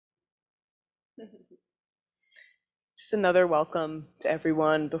Just another welcome to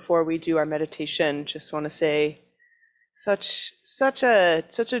everyone. Before we do our meditation, just want to say such a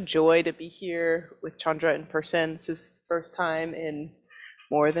joy to be here with Chandra in person. This is the first time in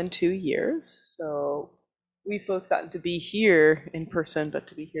more than 2 years. So we've both gotten to be here in person, but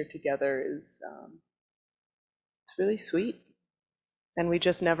to be here together is it's really sweet. And we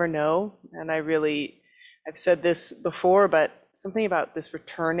just never know. And I've said this before, but something about this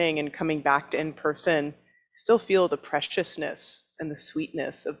returning and coming back to in person, I still feel the preciousness and the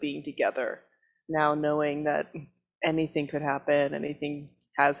sweetness of being together now, knowing that anything could happen, anything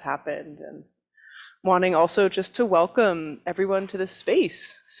has happened, and wanting also just to welcome everyone to this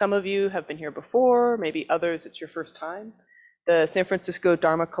space. Some of you have been here before, maybe others it's your first time. The San Francisco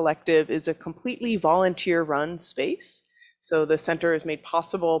Dharma Collective is a completely volunteer-run space. So the center is made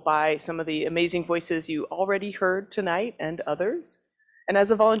possible by some of the amazing voices you already heard tonight and others. And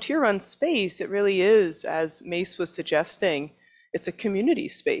as a volunteer-run space, it really is, as Mace was suggesting, it's a community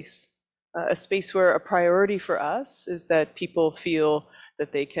space, a space where a priority for us is that people feel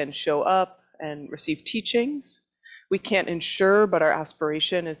that they can show up and receive teachings. We can't ensure, but our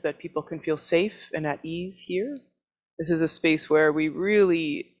aspiration is that people can feel safe and at ease here. This is a space where we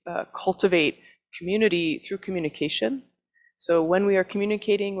really cultivate community through communication. So when we are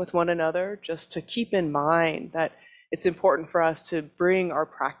communicating with one another, just to keep in mind that it's important for us to bring our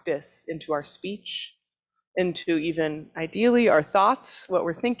practice into our speech, into even ideally our thoughts, what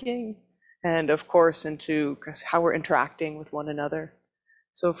we're thinking, and of course into how we're interacting with one another.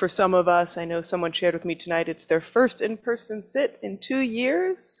 So for some of us, I know someone shared with me tonight, it's their first in-person sit in 2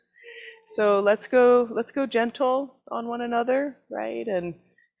 years. So let's go gentle on one another, right? And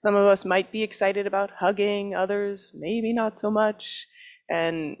some of us might be excited about hugging, others maybe not so much.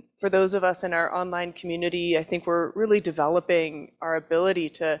 And for those of us in our online community, I think we're really developing our ability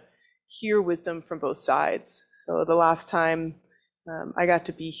to hear wisdom from both sides. So the last time I got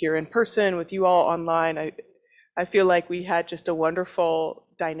to be here in person with you all online, I feel like we had just a wonderful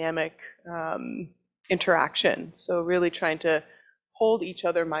dynamic interaction. So really trying to hold each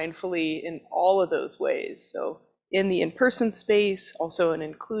other mindfully in all of those ways. So in the in-person space, also in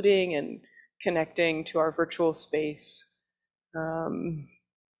including and connecting to our virtual space.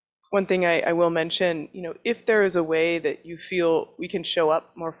 One thing I will mention, if there is a way that you feel we can show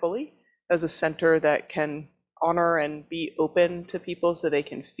up more fully as a center that can honor and be open to people so they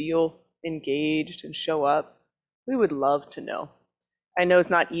can feel engaged and show up, we would love to know. I know it's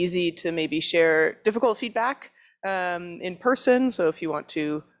not easy to maybe share difficult feedback in person, so if you want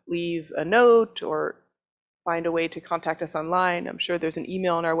to leave a note or find a way to contact us online, I'm sure there's an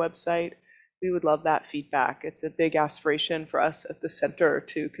email on our website. We would love that feedback. It's a big aspiration for us at the center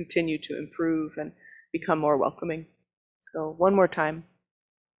to continue to improve and become more welcoming. So one more time,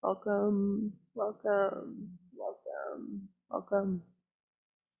 welcome, welcome, welcome, welcome.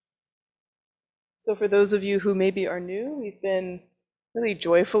 So for those of you who maybe are new, we've been really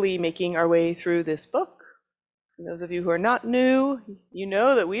joyfully making our way through this book. For those of you who are not new, you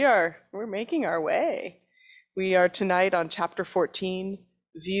know that we're making our way. We are tonight on chapter 14,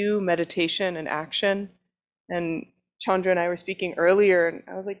 View, Meditation, and Action. And Chandra and I were speaking earlier, and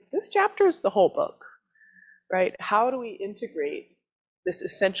I was like, this chapter is the whole book, right? How do we integrate this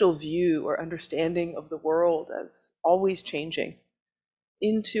essential view or understanding of the world as always changing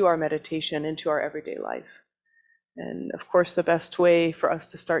into our meditation, into our everyday life? And of course, the best way for us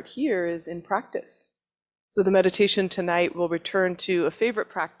to start here is in practice. So the meditation tonight will return to a favorite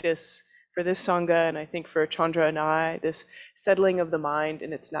practice for this Sangha, and I think for Chandra and I, this settling of the mind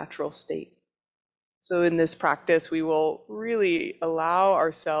in its natural state. So in this practice, we will really allow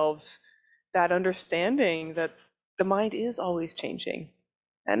ourselves that understanding that the mind is always changing,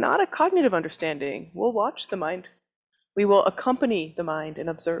 and not a cognitive understanding. We'll watch the mind. We will accompany the mind and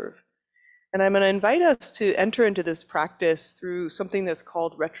observe. And I'm going to invite us to enter into this practice through something that's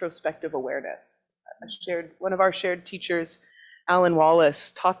called retrospective awareness. One of our shared teachers, Alan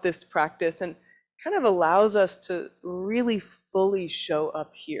Wallace, taught this practice and kind of allows us to really fully show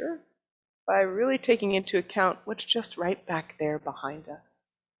up here by really taking into account what's just right back there behind us.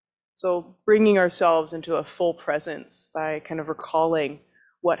 So bringing ourselves into a full presence by kind of recalling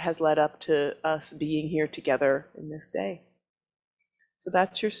what has led up to us being here together in this day. So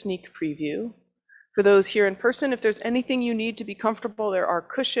that's your sneak preview. For those here in person, if there's anything you need to be comfortable, there are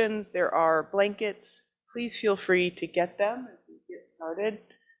cushions, there are blankets. Please feel free to get them as we get started,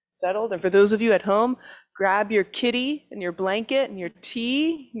 settled. And for those of you at home, grab your kitty and your blanket and your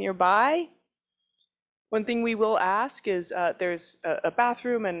tea nearby. One thing we will ask is there's a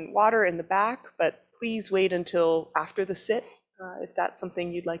bathroom and water in the back, but please wait until after the sit if that's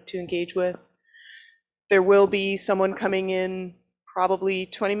something you'd like to engage with. There will be someone coming in probably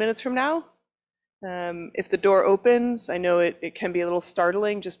 20 minutes from now. If the door opens, I know it can be a little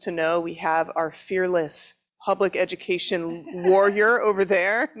startling just to know we have our fearless public education warrior over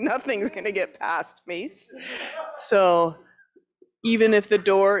there. Nothing's going to get past Mace. So even if the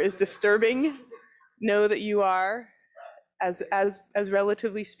door is disturbing, know that you are, as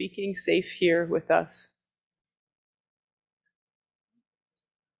relatively speaking, safe here with us.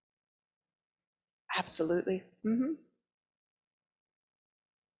 Absolutely. Mm-hmm.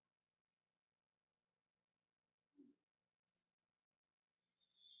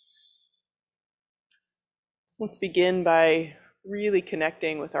 Let's begin by really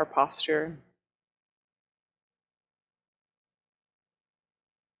connecting with our posture.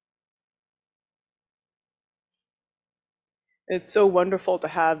 It's so wonderful to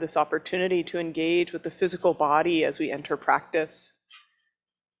have this opportunity to engage with the physical body as we enter practice.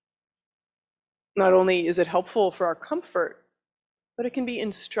 Not only is it helpful for our comfort, but it can be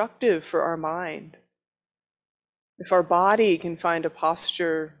instructive for our mind. If our body can find a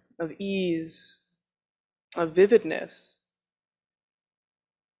posture of ease, of vividness,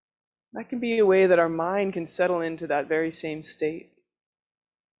 that can be a way that our mind can settle into that very same state.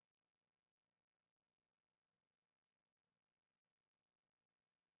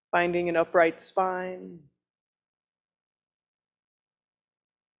 Finding an upright spine,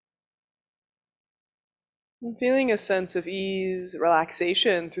 and feeling a sense of ease,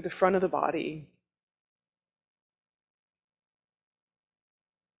 relaxation through the front of the body.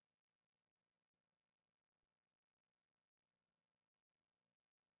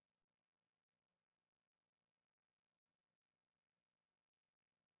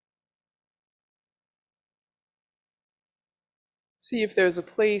 See if there's a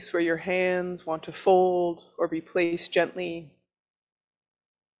place where your hands want to fold or be placed gently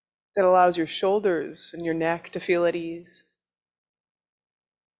that allows your shoulders and your neck to feel at ease.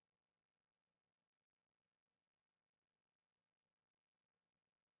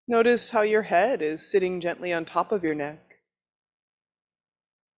 Notice how your head is sitting gently on top of your neck.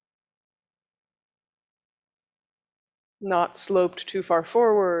 Not sloped too far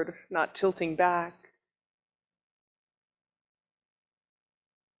forward, not tilting back.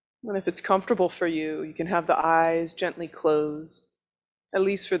 And if it's comfortable for you, you can have the eyes gently closed, at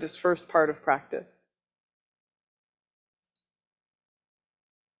least for this first part of practice.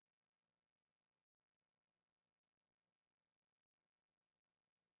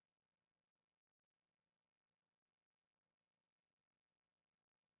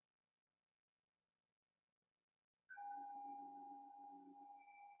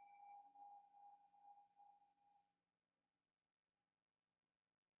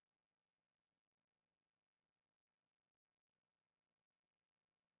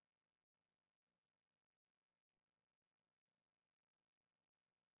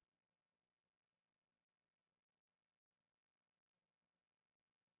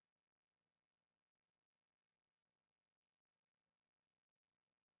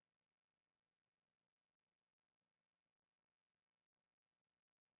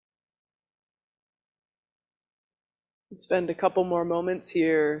 And spend a couple more moments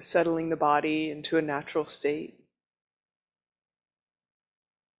here settling the body into a natural state.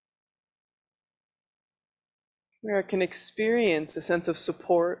 Where it can experience a sense of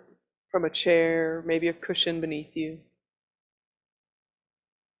support from a chair, maybe a cushion beneath you.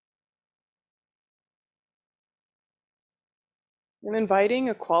 And inviting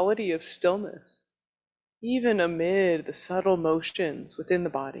a quality of stillness, even amid the subtle motions within the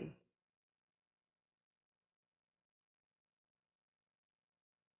body.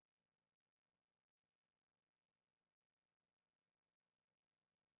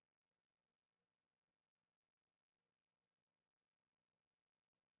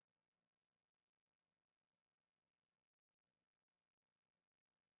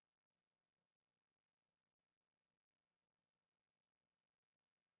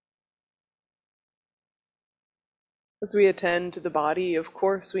 As we attend to the body, of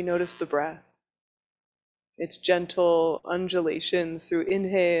course, we notice the breath. Its gentle undulations through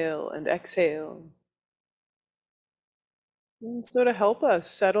inhale and exhale. And so to help us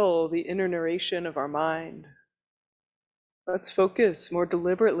settle the inner narration of our mind, let's focus more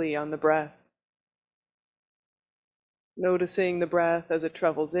deliberately on the breath. Noticing the breath as it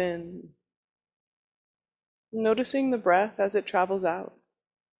travels in. Noticing the breath as it travels out.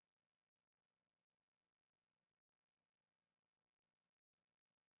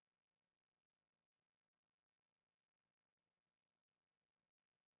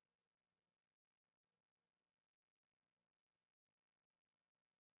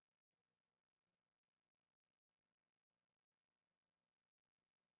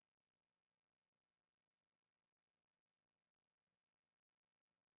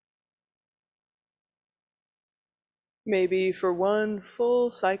 Maybe for one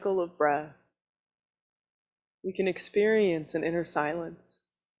full cycle of breath, you can experience an inner silence.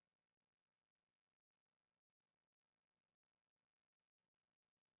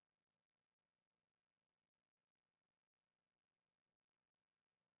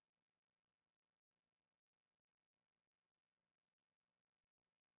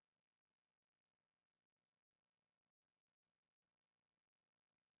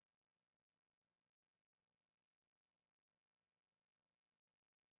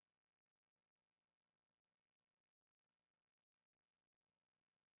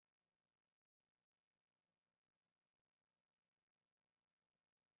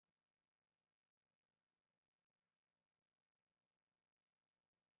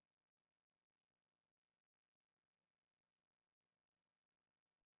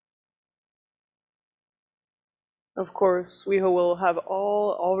 Of course, we will have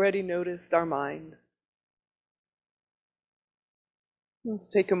all already noticed our mind. Let's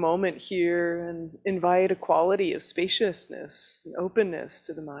take a moment here and invite a quality of spaciousness and openness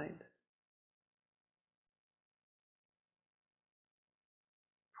to the mind.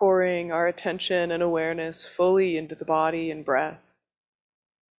 Pouring our attention and awareness fully into the body and breath,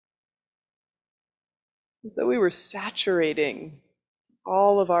 as though we were saturating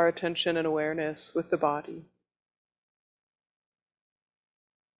all of our attention and awareness with the body.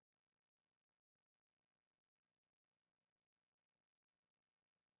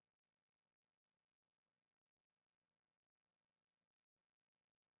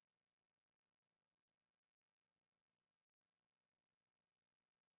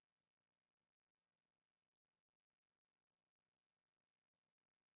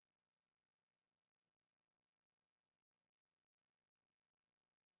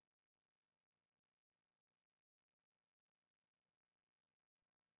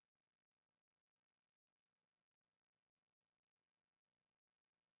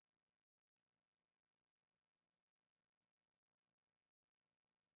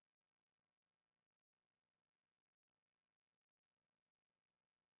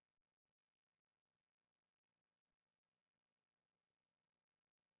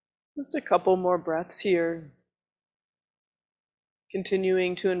 Just a couple more breaths here,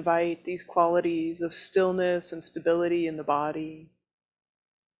 continuing to invite these qualities of stillness and stability in the body,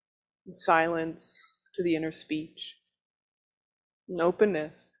 and silence to the inner speech, and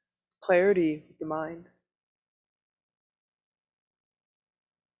openness, clarity with the mind.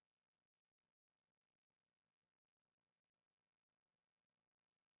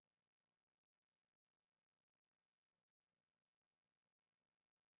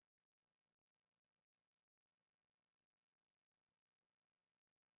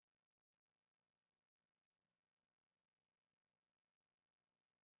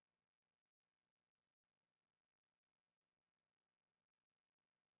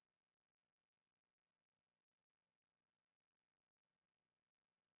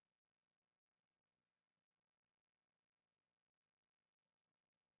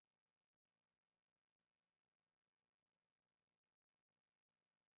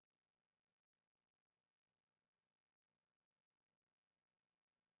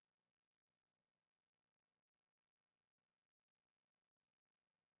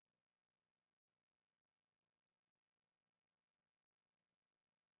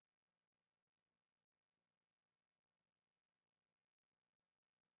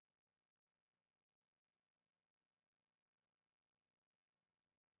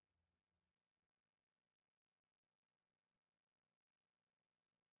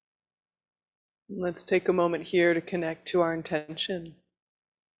 Let's take a moment here to connect to our intention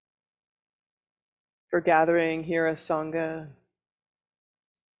for gathering here as Sangha,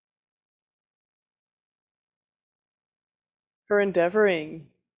 for endeavoring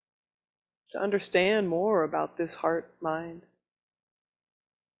to understand more about this heart mind.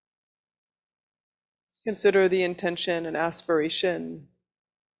 Consider the intention and aspiration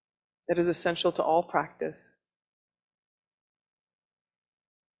that is essential to all practice.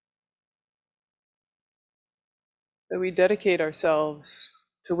 That we dedicate ourselves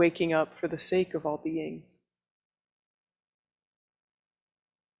to waking up for the sake of all beings.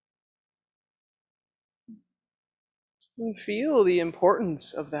 And feel the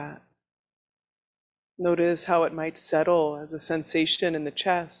importance of that. Notice how it might settle as a sensation in the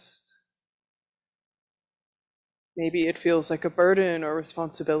chest. Maybe it feels like a burden or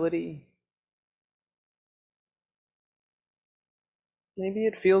responsibility. Maybe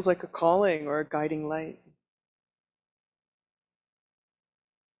it feels like a calling or a guiding light.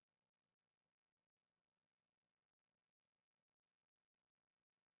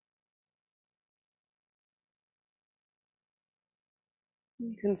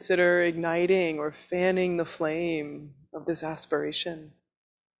 Consider igniting or fanning the flame of this aspiration.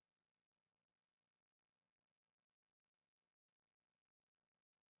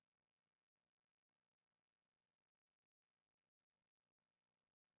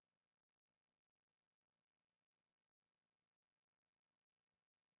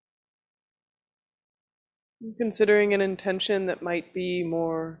 Considering an intention that might be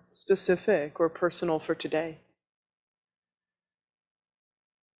more specific or personal for today.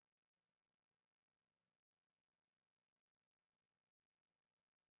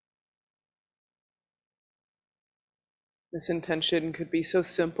 This intention could be so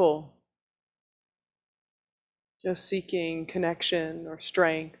simple, just seeking connection or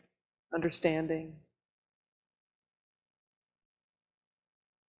strength, understanding.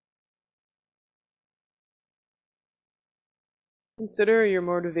 Consider your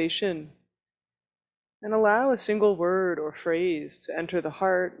motivation and allow a single word or phrase to enter the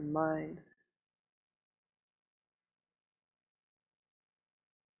heart and mind.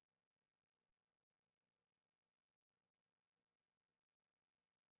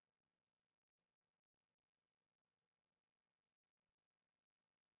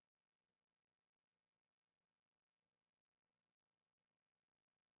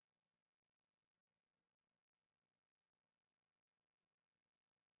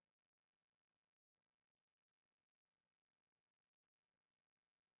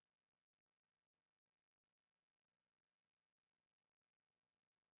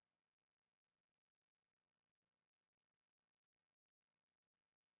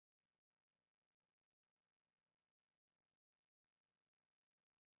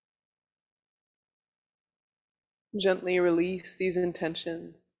 Gently release these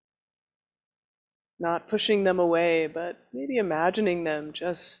intentions, not pushing them away, but maybe imagining them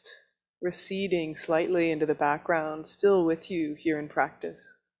just receding slightly into the background, still with you here in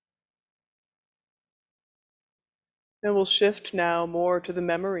practice. And we'll shift now more to the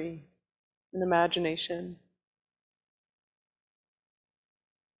memory and imagination.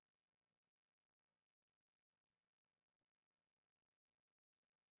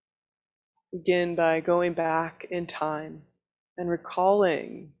 Begin by going back in time and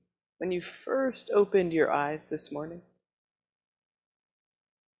recalling when you first opened your eyes this morning.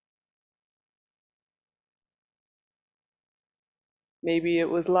 Maybe it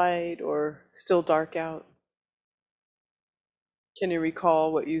was light or still dark out. Can you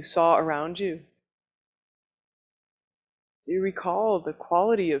recall what you saw around you? Do you recall the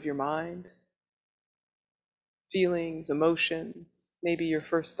quality of your mind, feelings, emotions, maybe your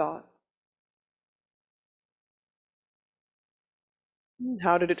first thought?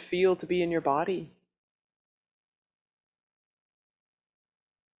 How did it feel to be in your body?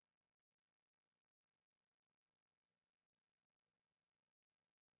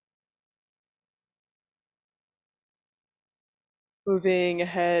 Moving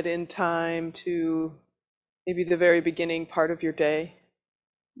ahead in time to maybe the very beginning part of your day,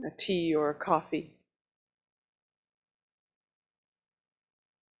 a tea or a coffee.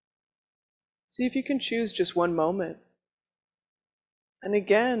 See if you can choose just one moment. And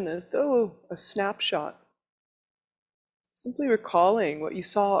again, as though a snapshot, simply recalling what you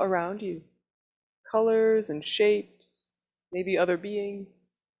saw around you, colors and shapes, maybe other beings.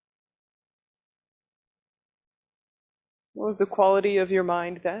 What was the quality of your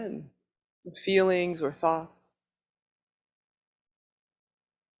mind then? The feelings or thoughts?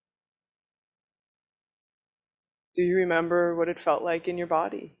 Do you remember what it felt like in your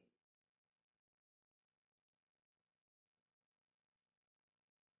body?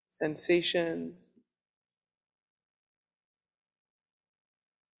 Sensations?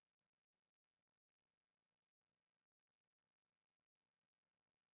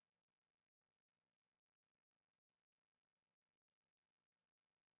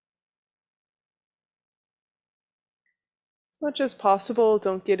 As much as possible,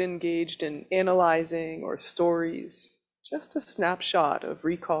 don't get engaged in analyzing or stories. Just a snapshot of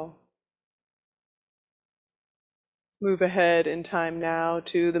recall. Move ahead in time now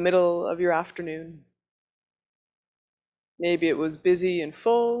to the middle of your afternoon. Maybe it was busy and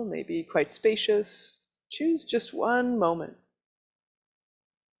full, maybe quite spacious. Choose just one moment.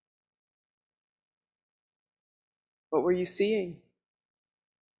 What were you seeing?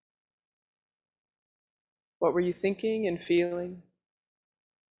 What were you thinking and feeling?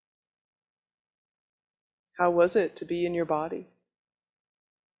 How was it to be in your body?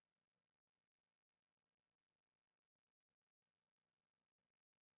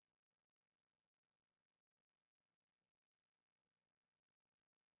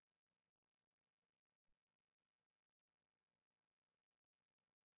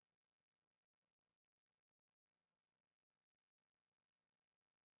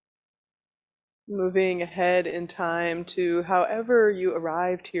 Moving ahead in time to however you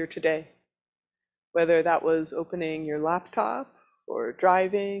arrived here today, whether that was opening your laptop, or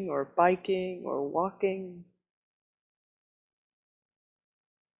driving, or biking, or walking.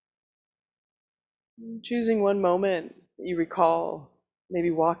 Choosing one moment that you recall,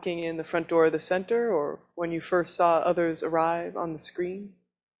 maybe walking in the front door of the center, or when you first saw others arrive on the screen.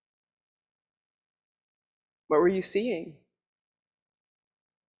 What were you seeing?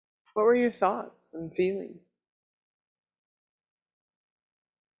 What were your thoughts and feelings?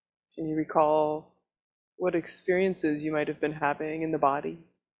 Can you recall what experiences you might have been having in the body?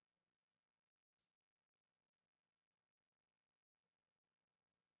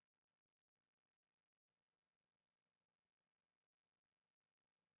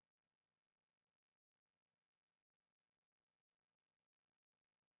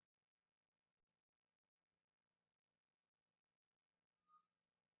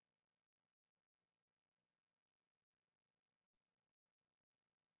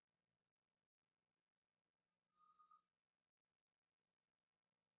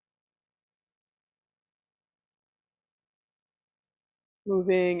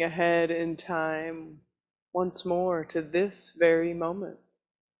 Moving ahead in time once more to this very moment.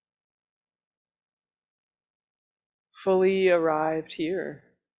 Fully arrived here.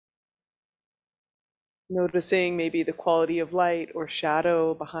 Noticing maybe the quality of light or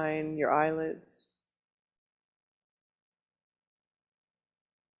shadow behind your eyelids.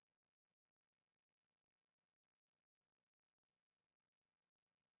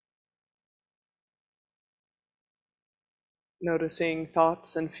 Noticing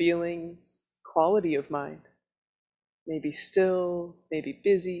thoughts and feelings, quality of mind. Maybe still, maybe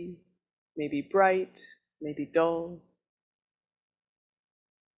busy, maybe bright, maybe dull.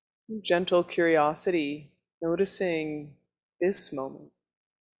 Gentle curiosity, noticing this moment.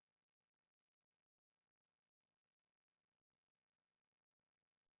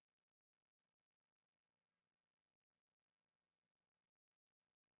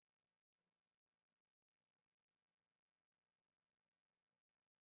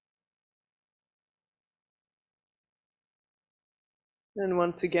 And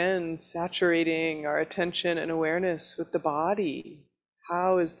once again, saturating our attention and awareness with the body.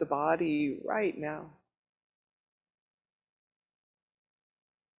 How is the body right now?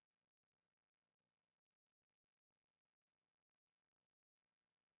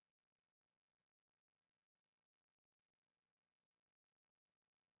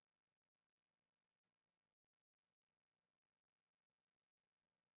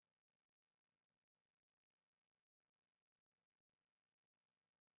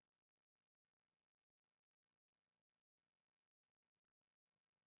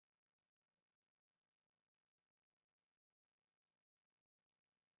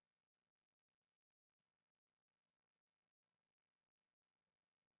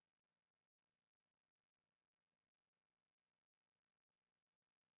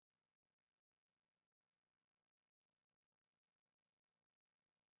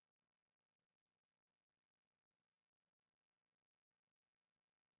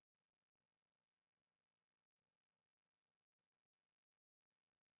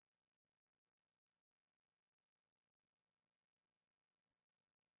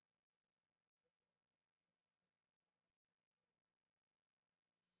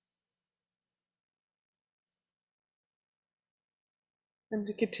 And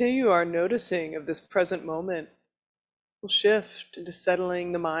to continue our noticing of this present moment, we'll shift into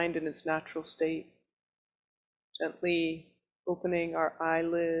settling the mind in its natural state, gently opening our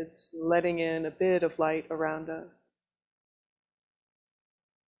eyelids, letting in a bit of light around us.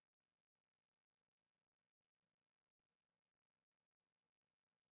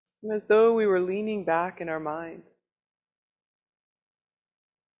 And as though we were leaning back in our mind,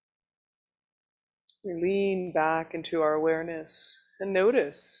 we lean back into our awareness and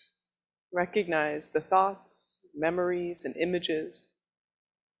notice, recognize the thoughts, memories, and images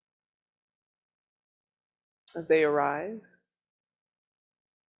as they arise.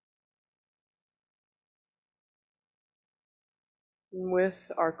 And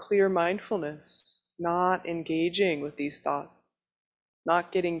with our clear mindfulness, not engaging with these thoughts,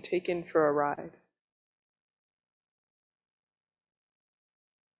 not getting taken for a ride.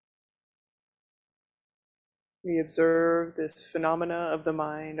 We observe this phenomena of the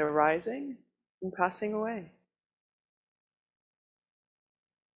mind arising and passing away.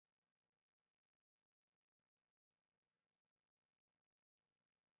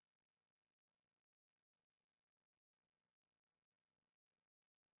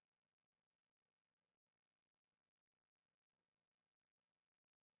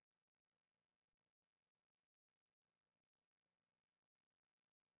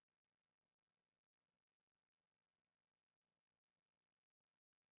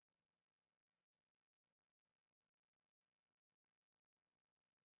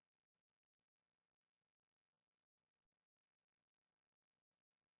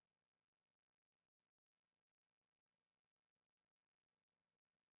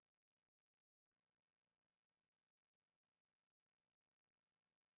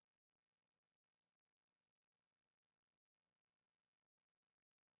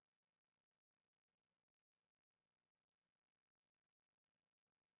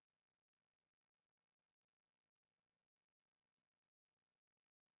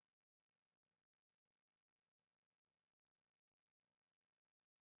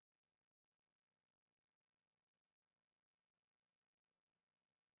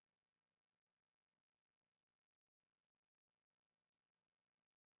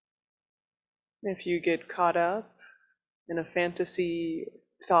 If you get caught up in a fantasy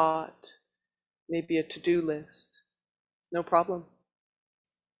thought, maybe a to-do list, no problem.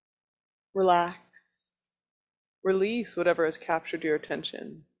 Relax, release whatever has captured your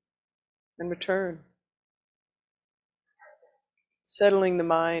attention, and return, settling the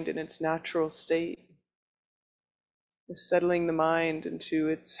mind in its natural state, is settling the mind into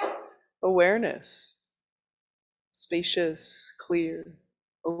its awareness, spacious, clear,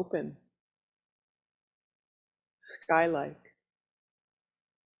 open, sky-like.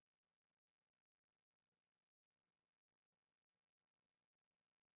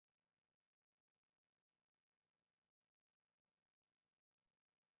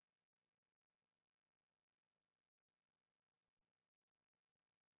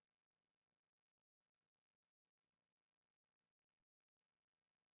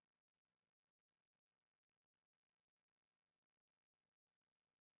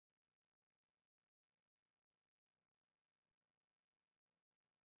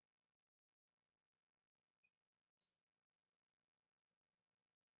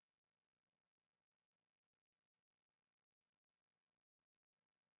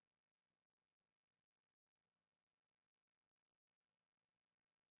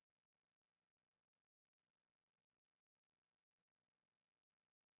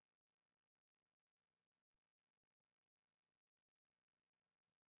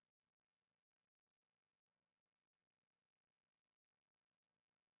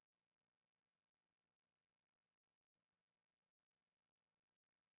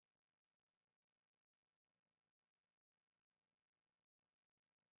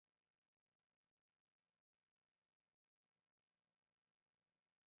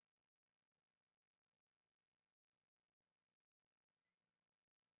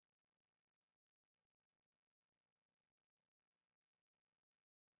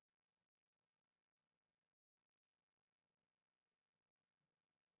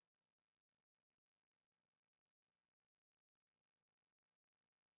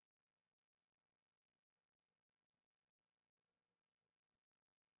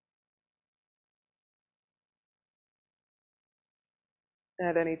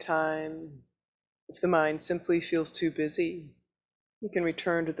 At any time, if the mind simply feels too busy, you can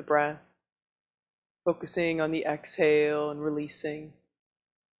return to the breath, focusing on the exhale and releasing.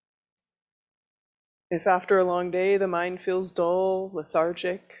 If after a long day the mind feels dull,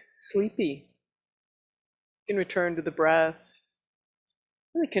 lethargic, sleepy, you can return to the breath,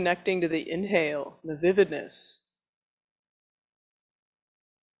 really connecting to the inhale, the vividness.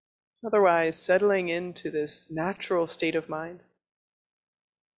 Otherwise, settling into this natural state of mind,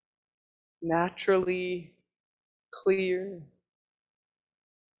 naturally clear,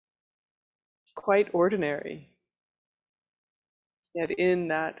 quite ordinary, yet in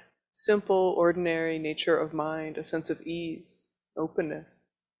that simple, ordinary nature of mind, a sense of ease, openness,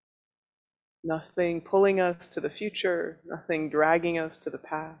 nothing pulling us to the future, nothing dragging us to the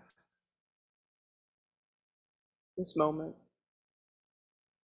past. This moment.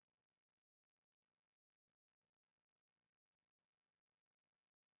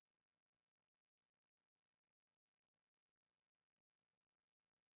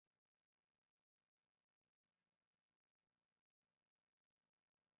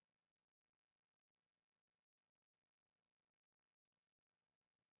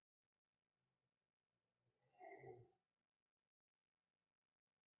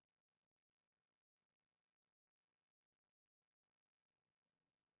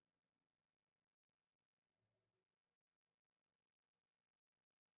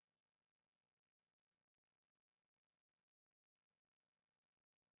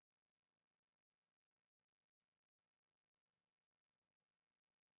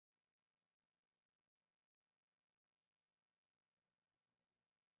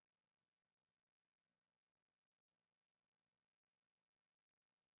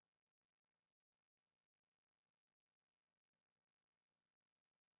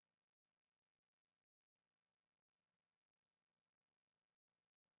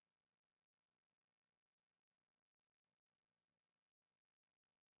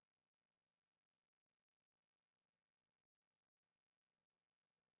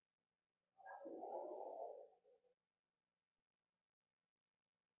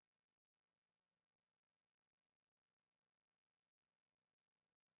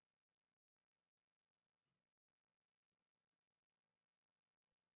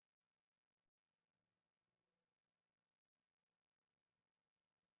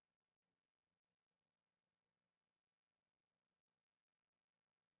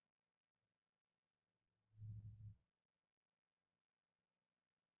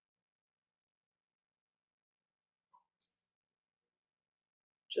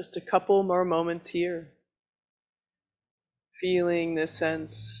 Just a couple more moments here, feeling this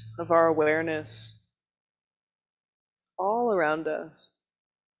sense of our awareness all around us.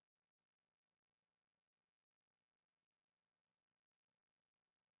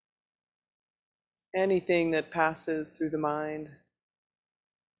 Anything that passes through the mind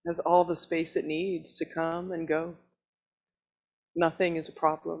has all the space it needs to come and go. Nothing is a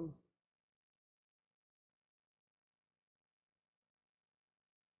problem.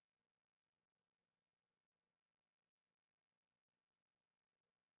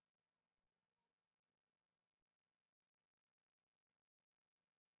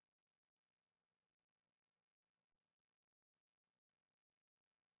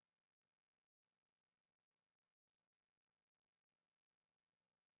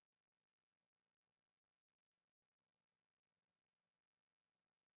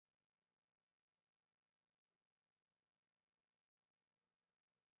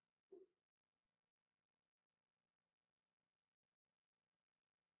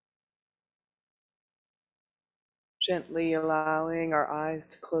 Gently allowing our eyes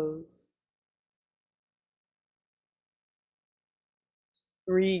to close.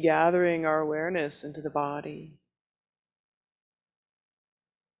 Regathering our awareness into the body.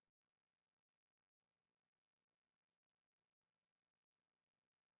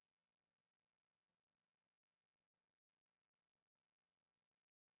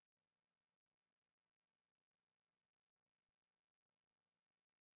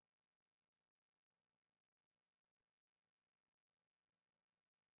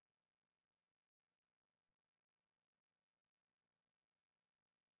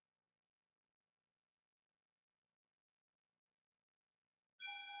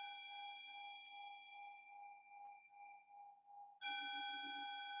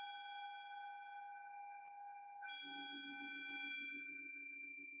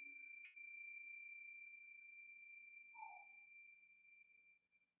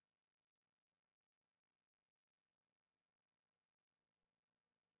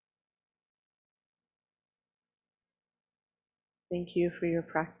 Thank you for your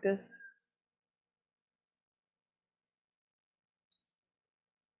practice.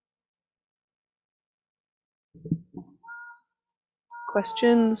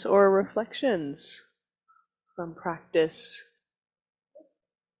 Questions or reflections from practice?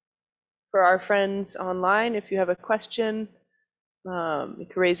 For our friends online, if you have a question, you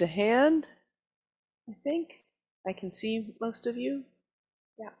can raise a hand, I think. I can see most of you.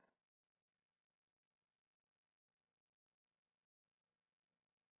 Yeah.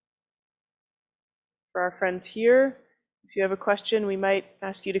 For our friends here, if you have a question, we might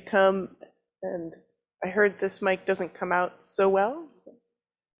ask you to come. And I heard this mic doesn't come out so well, so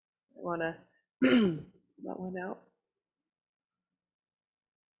I want to that one out.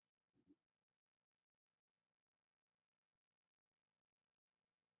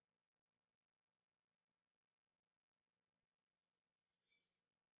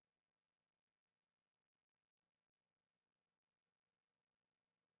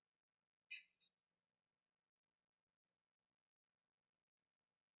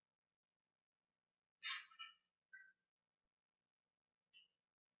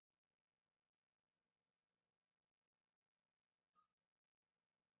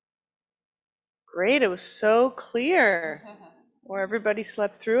 Great, it was so clear. Or everybody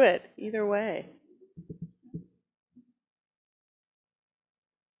slept through it, either way.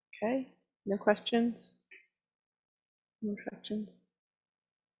 Okay, no questions? No reflections?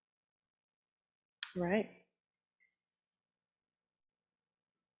 Right.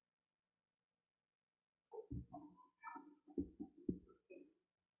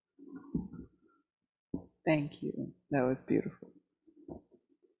 Thank you. That was beautiful.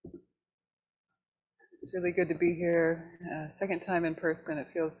 It's really good to be here. Second time in person. It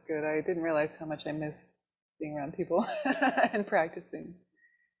feels good. I didn't realize how much I missed being around people and practicing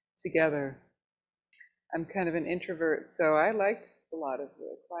together. I'm kind of an introvert, so I liked a lot of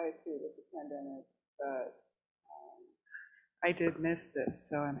the quietude of the pandemic, but I did miss this.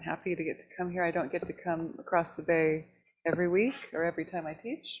 So I'm happy to get to come here. I don't get to come across the bay every week or every time I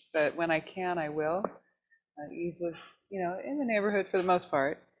teach, but when I can, I will. Eve lives, in the neighborhood for the most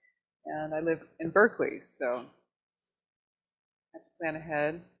part, and I live in Berkeley, so I have to plan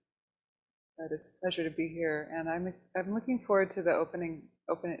ahead. But it's a pleasure to be here, and I'm looking forward to the opening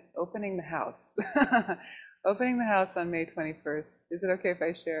the house, opening the house on May 21st. Is it okay if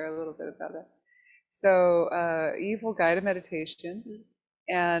I share a little bit about it? So Eve will guide a meditation,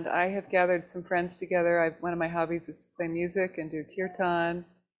 and I have gathered some friends together. One of my hobbies is to play music and do kirtan.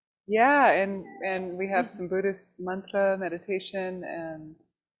 Yeah, and we have some Buddhist mantra meditation, and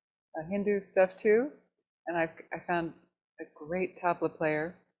Hindu stuff too. And I found a great tabla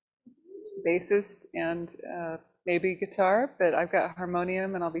player, bassist, and maybe guitar, but I've got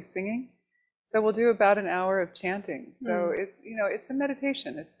harmonium and I'll be singing. So we'll do about an hour of chanting. So it's a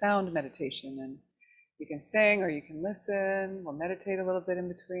meditation, it's sound meditation, and you can sing or you can listen. We'll meditate a little bit in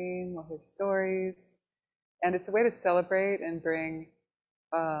between. We'll hear stories, and it's a way to celebrate and bring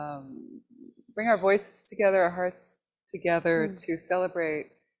our voices together, our hearts together to celebrate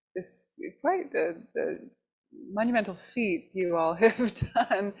this quite the monumental feat you all have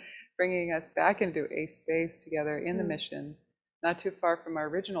done, bringing us back into a space together in the mission, not too far from our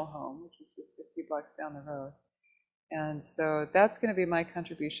original home, which was just a few blocks down the road. And so that's going to be my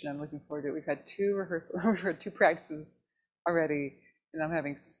contribution. I'm looking forward to it. We've had 2 practices already, and I'm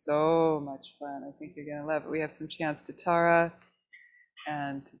having so much fun. I think you're going to love it. We have some chants to Tara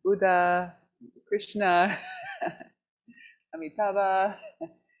and to Buddha, and to Krishna, Amitabha.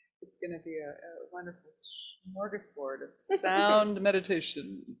 It's going to be a wonderful smorgasbord of sound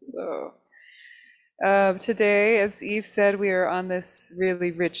meditation. So today, as Eve said, we are on this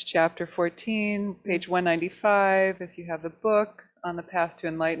really rich chapter 14, page 195. If you have the book, On the Path to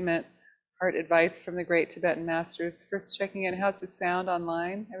Enlightenment, Heart Advice from the Great Tibetan Masters. First checking in, how's the sound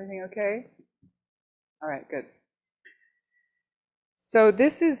online? Everything okay? All right, good. So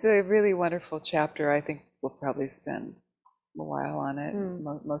this is a really wonderful chapter. I think we'll probably spend a while on it,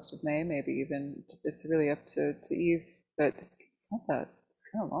 most of May, maybe even. It's really up to Eve, but it's not that, it's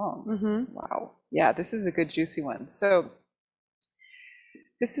kind of long. Wow. Yeah, this is a good juicy one. So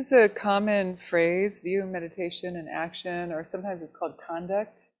this is a common phrase, view, meditation, and action, or sometimes it's called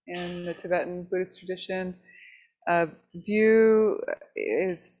conduct in the Tibetan Buddhist tradition. View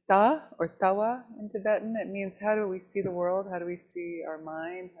is ta or tawa in Tibetan. It means how do we see the world? How do we see our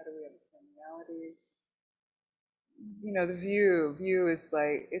mind? How do we understand reality? You know, the view is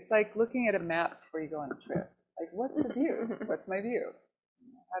like, it's like looking at a map before you go on a trip. Like, what's the view? What's my view?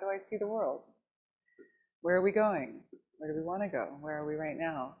 How do I see the world? Where are we going? Where do we want to go? Where are we right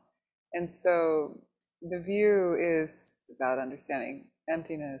now? And so the view is about understanding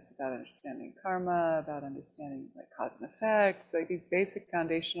emptiness, about understanding karma, about understanding like cause and effect, like these basic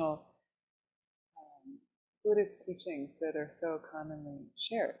foundational Buddhist teachings that are so commonly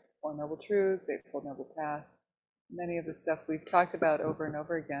shared. Four Noble Truths, Eightfold Noble Path, many of the stuff we've talked about over and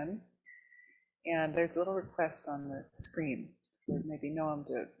over again. And there's a little request on the screen for maybe Noam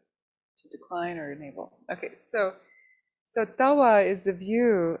to decline or enable. Okay, so tawa is the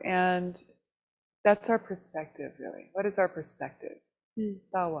view, and that's our perspective, really. What is our perspective?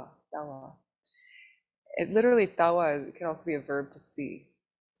 Tawa. It literally, tawa, it can also be a verb to see.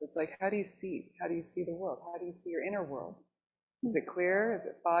 So it's like, how do you see? How do you see the world? How do you see your inner world? Is it clear? Is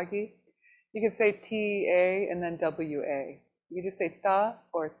it foggy? You could say T-A and then W-A. You could just say ta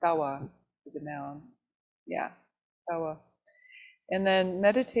or tawa as a noun. Yeah, tawa. And then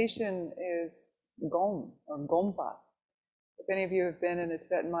meditation is gom or gompa. If any of you have been in a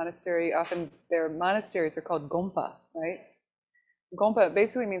Tibetan monastery, often their monasteries are called gompa, right? Gompa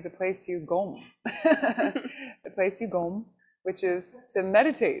basically means a place you gom. A place you gom, which is to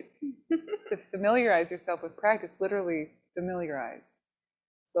meditate, to familiarize yourself with practice, literally familiarize.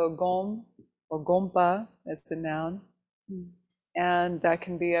 So gom or gompa, that's a noun. And that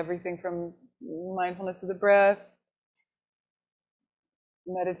can be everything from mindfulness of the breath,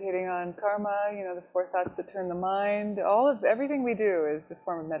 meditating on karma, you know, the 4 thoughts that turn the mind. Everything we do is a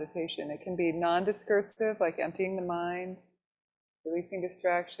form of meditation. It can be non-discursive, like emptying the mind, releasing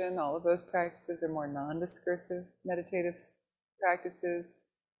distraction. All of those practices are more non-discursive meditative practices.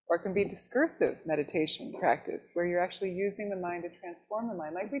 Or it can be discursive meditation practice, where you're actually using the mind to transform the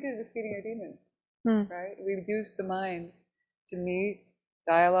mind, like we did with Feeding Your Demons, right? We use the mind to meet,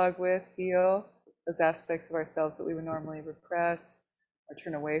 dialogue with, heal those aspects of ourselves that we would normally repress or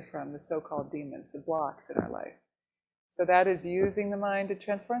turn away from, the so-called demons, the blocks in our life. So that is using the mind to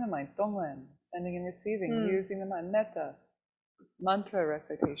transform the mind, tonglen, sending and receiving, using the mind, metta, mantra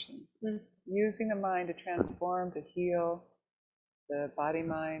recitation, using the mind to transform, to heal the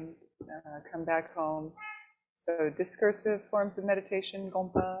body-mind, come back home. So discursive forms of meditation,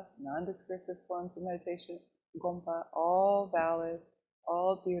 gompa, non-discursive forms of meditation, gompa, all valid,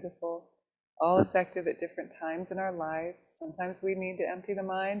 all beautiful, all effective at different times in our lives. Sometimes we need to empty the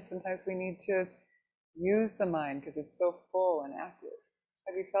mind, sometimes we need to use the mind because it's so full and active.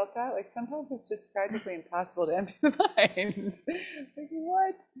 Have you felt that? Like sometimes it's just practically impossible to empty the mind. Like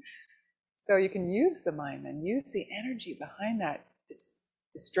what? So you can use the mind and use the energy behind that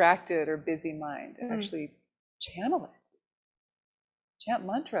distracted or busy mind and actually channel it. Chant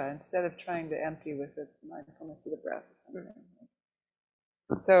mantra instead of trying to empty with the mindfulness of the breath or something.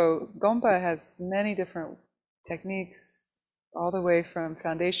 So Gompa has many different techniques, all the way from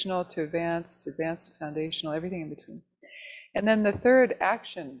foundational to advanced to foundational, everything in between. And then the third,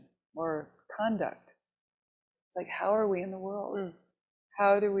 action or conduct. It's like, how are we in the world?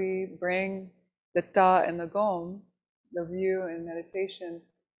 How do we bring the Ta and the Gom, the view and meditation,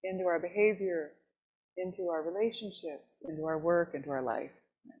 into our behavior, into our relationships, into our work, into our life,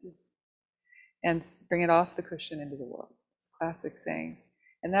 and bring it off the cushion into the world? It's classic sayings.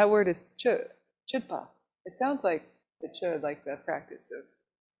 And that word is chudpa. It sounds like the chud, like the practice of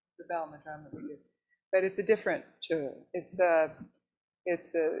the bell and the drum that we do, but it's a different chud. It's I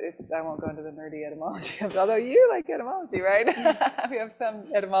won't go into the nerdy etymology of it, although you like etymology, right? We have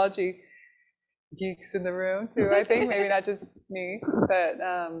some etymology geeks in the room too, I think, maybe not just me, but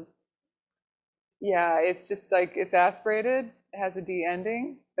yeah, it's just like, it's aspirated, it has a D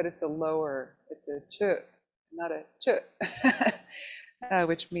ending, but it's a lower, it's a ch, not a ch,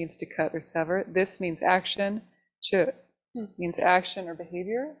 which means to cut or sever. This means action, ch means action or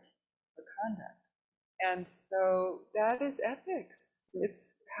behavior or conduct. And so that is ethics.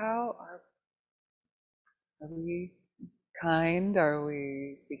 It's how are we kind? Are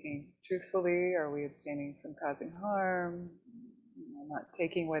we speaking truthfully? Are we abstaining from causing harm? Not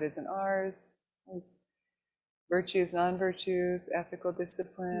taking what isn't ours? It's virtues, non-virtues, ethical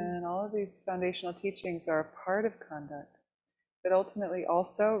discipline, all of these foundational teachings are a part of conduct. But ultimately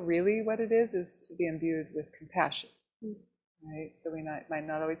also really what it is to be imbued with compassion. Right? So we might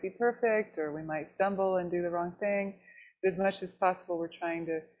not always be perfect, or we might stumble and do the wrong thing, but as much as possible we're trying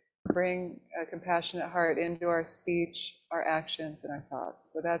to bring a compassionate heart into our speech, our actions, and our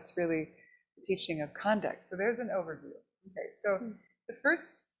thoughts. So that's really the teaching of conduct. So there's an overview. Okay, so the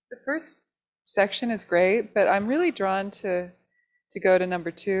first section is great, but I'm really drawn to go to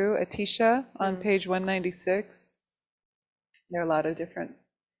number 2, Atiśa, on page 196. There are a lot of different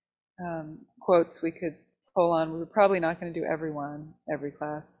quotes we could pull on. We're probably not going to do every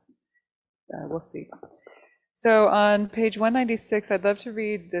class. We'll see. So on page 196, I'd love to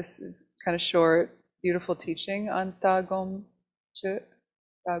read this kind of short, beautiful teaching on Ta Gom Chö,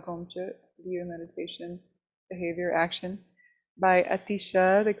 view, meditation, behavior, action, by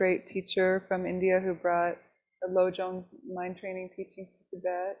Atiśa, the great teacher from India who brought the Lojong mind training teachings to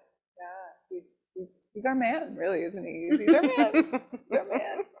Tibet. Yeah, he's our man, really, isn't he? He's our man. He's our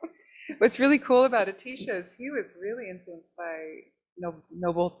man. What's really cool about Atiśa is he was really influenced by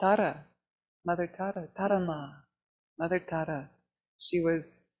Noble Tara, Mother Tara, Tarama, Mother Tara. She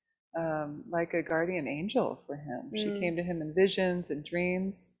was like a guardian angel for him. She came to him in visions and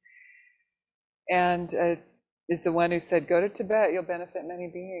dreams, and is the one who said, "Go to Tibet, you'll benefit many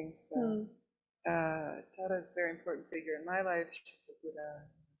beings." So Tara is a very important figure in my life. She's a Buddha,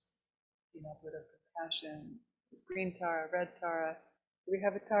 Buddha of compassion. There's green Tara, red Tara. Do we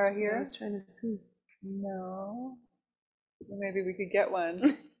have a Tara here? I was trying to see. No. Well, maybe we could get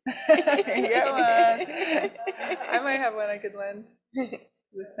one. Get one. I might have one I could lend to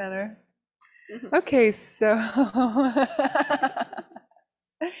the center. Okay, so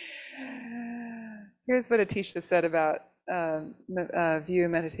here's what Atiśa said about view,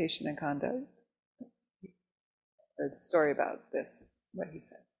 meditation, and conduct. There's a story about this, what he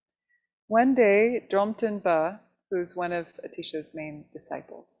said. One day, Dromten Ba, who's one of Atisha's main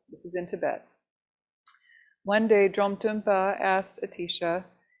disciples, this is in Tibet. One day, Dromten Ba asked Atiśa,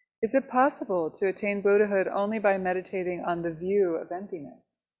 "Is it possible to attain Buddhahood only by meditating on the view of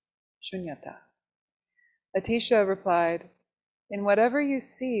emptiness, shunyata?" Atiśa replied, "In whatever you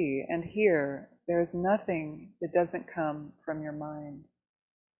see and hear, there is nothing that doesn't come from your mind.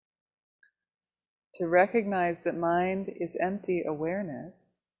 To recognize that mind is empty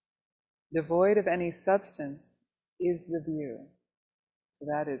awareness, devoid of any substance, is the view." So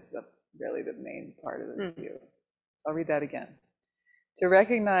that is really the main part of the view. I'll read that again. To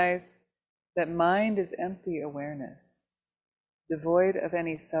recognize that mind is empty awareness, devoid of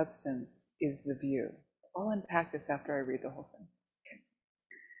any substance, is the view. I'll unpack this after I read the whole thing. Okay.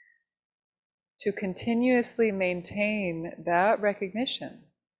 To continuously maintain that recognition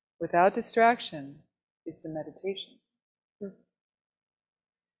without distraction is the meditation.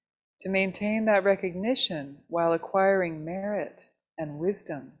 To maintain that recognition while acquiring merit and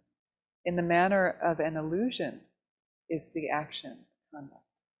wisdom in the manner of an illusion is the action, conduct.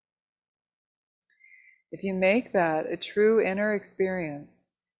 If you make that a true inner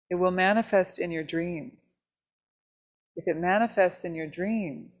experience, it will manifest in your dreams. If it manifests in your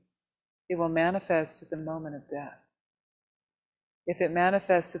dreams, it will manifest at the moment of death. If it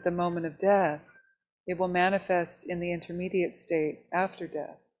manifests at the moment of death, it will manifest in the intermediate state after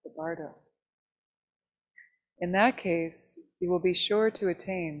death, the bardo. in that case, you will be sure to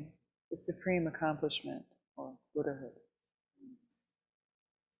attain the supreme accomplishment, or Buddhahood.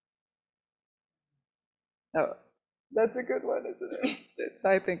 Oh, that's a good one, isn't it?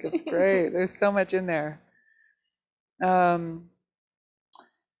 I think it's great. There's so much in there.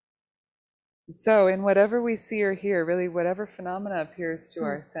 So in whatever we see or hear, really whatever phenomena appears to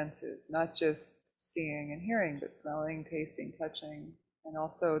our senses, not just seeing and hearing, but smelling, tasting, touching. And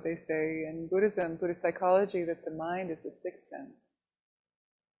also they say in Buddhism, Buddhist psychology, that the mind is the sixth sense.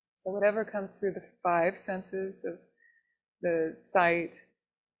 So whatever comes through the five senses of the sight,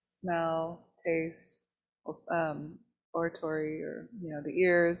 smell, taste, oratory, or the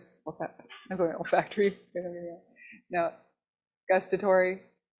ears, I'm going olfactory, no, gustatory,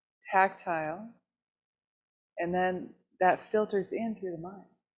 tactile, and then that filters in through the mind.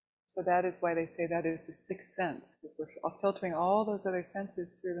 So that is why they say that is the sixth sense, because we're filtering all those other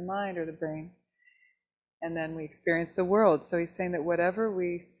senses through the mind or the brain, and then we experience the world. So he's saying that whatever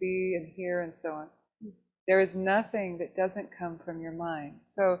we see and hear and so on, there is nothing that doesn't come from your mind.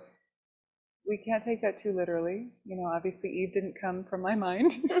 So we can't take that too literally. Obviously Eve didn't come from my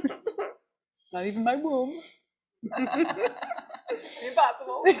mind, not even my womb.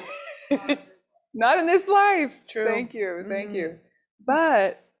 Impossible. Not in this life. True. Thank you.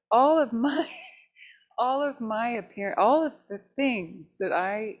 But all of my appearance, all of the things that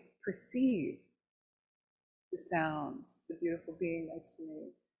I perceive, the sounds, the beautiful being next to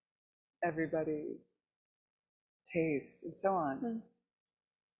me, everybody, taste, and so on,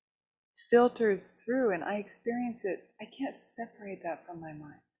 filters through, and I experience it. I can't separate that from my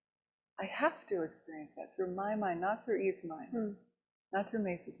mind. I have to experience that through my mind, not through Eve's mind, not through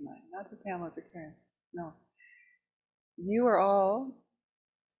Mace's mind, not through Pamela's experience. No. You are all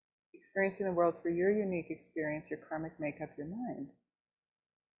experiencing the world through your unique experience, your karmic makeup, your mind.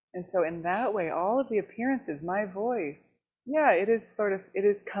 And so in that way, all of the appearances, my voice, it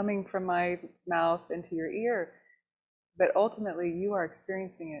is coming from my mouth into your ear, but ultimately you are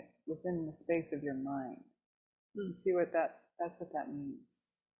experiencing it within the space of your mind. You see that's what that means.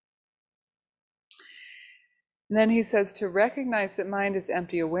 And then he says to recognize that mind is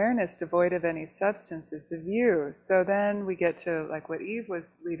empty awareness, devoid of any substance, is the view. So then we get to like what Eve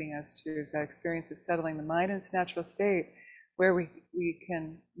was leading us to, is that experience of settling the mind in its natural state, where we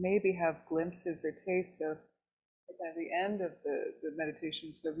can maybe have glimpses or tastes of, at the end of the meditation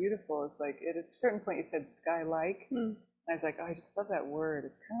was so beautiful. It's like at a certain point you said sky-like. I was like, oh, I just love that word.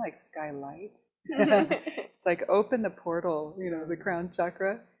 It's kind of like skylight. It's like open the portal, the crown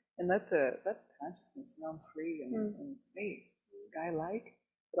chakra, and let the consciousness roam free in space, sky-like,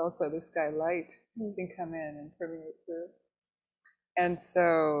 but also the skylight can come in and permeate through. And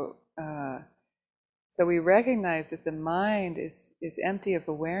so, so we recognize that the mind is empty of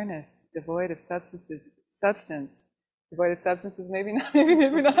awareness, devoid of substance, devoid of substances, maybe not,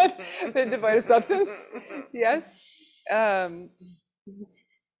 but devoid of substance, yes.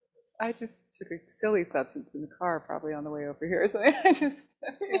 I just took a silly substance in the car, probably on the way over here. So I just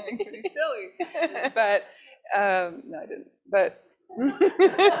feeling pretty silly. But no, I didn't. But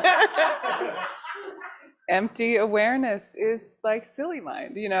empty awareness is like silly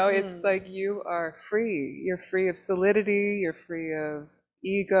mind. It's like you are free. You're free of solidity. You're free of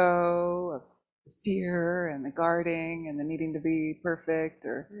ego, of fear, and the guarding, and the needing to be perfect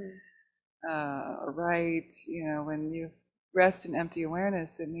or right. When you rest in empty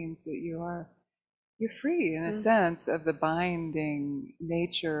awareness, it means that you're free in a sense of the binding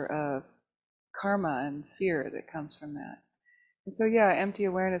nature of karma and fear that comes from that. And so empty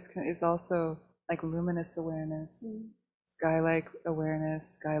awareness is also like luminous awareness, sky-like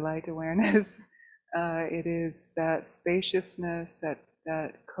awareness, skylight awareness. It is that spaciousness,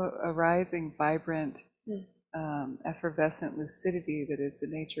 that arising, vibrant, effervescent lucidity that is the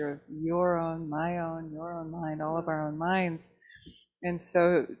nature of your own, my own, your own mind, all of our own minds. And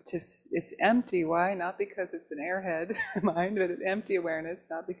so it's empty. Why? Not because it's an airhead mind, but an empty awareness,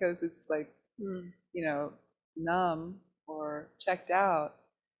 not because it's like, numb or checked out.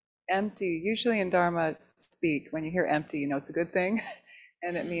 Empty, usually in Dharma speak, when you hear empty, it's a good thing.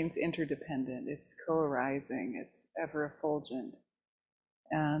 And it means interdependent. It's co-arising. It's ever effulgent.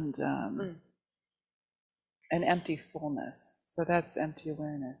 And an empty fullness. So that's empty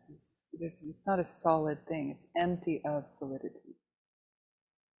awareness. It's not a solid thing. It's empty of solidity.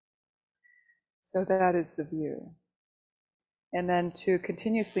 So that is the view. And then to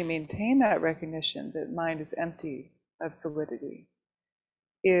continuously maintain that recognition that mind is empty of solidity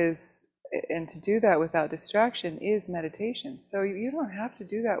and to do that without distraction is meditation. So you don't have to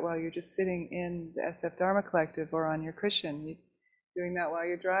do that while you're just sitting in the SF Dharma Collective or on your cushion. doing that while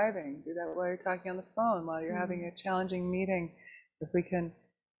you're driving, do that while you're talking on the phone, while you're having a challenging meeting. If we can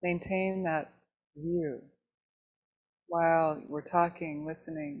maintain that view while we're talking,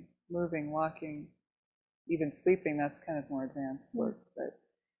 listening, moving, walking, even sleeping, that's kind of more advanced work, but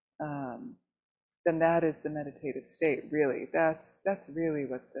then that is the meditative state, really. That's really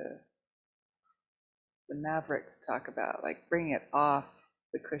what the Mavericks talk about, like bring it off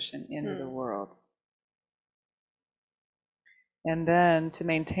the cushion into the world. And then to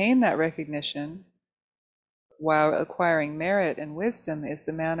maintain that recognition while acquiring merit and wisdom is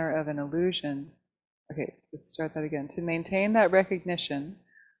the manner of an illusion. Okay, let's start that again. To maintain that recognition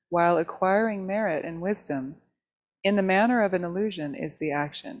while acquiring merit and wisdom in the manner of an illusion is the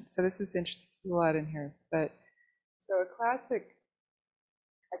action. So this is interesting, there's a lot in here. But so a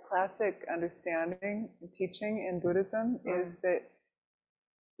classic understanding and teaching in Buddhism is that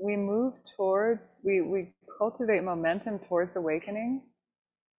we move towards, we cultivate momentum towards awakening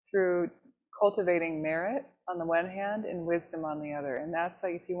through cultivating merit on the one hand and wisdom on the other. And that's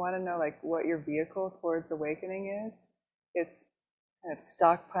like, if you want to know like what your vehicle towards awakening is, it's kind of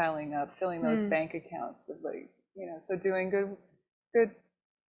stockpiling up, filling those bank accounts of like, so doing good,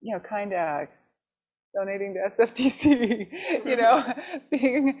 kind acts, donating to SFTC,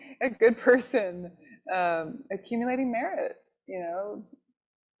 being a good person, accumulating merit,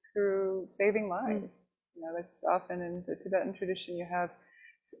 through saving lives. That's often in the Tibetan tradition, you have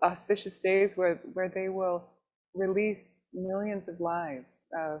auspicious days where they will release millions of lives,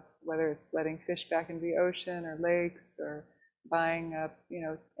 of whether it's letting fish back into the ocean or lakes or buying up,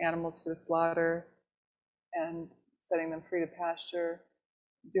 animals for the slaughter and setting them free to pasture.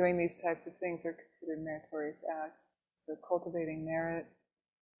 Doing these types of things are considered meritorious acts. So cultivating merit,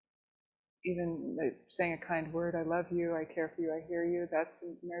 even saying a kind word, I love you, I care for you, I hear you, that's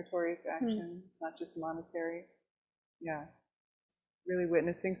a meritorious action. It's not just monetary. Yeah. Really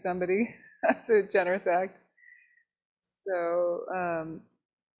witnessing somebody, that's a generous act. So,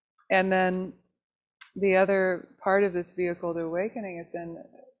 and then the other part of this vehicle to awakening is then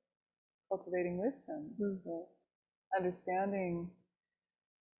cultivating wisdom. So understanding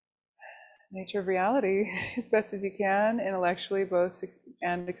nature of reality as best as you can, intellectually, both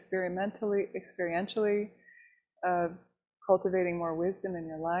and experientially, cultivating more wisdom in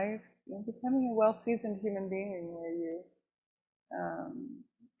your life, becoming a well-seasoned human being where you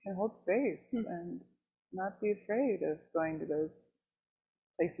can hold space and not be afraid of going to those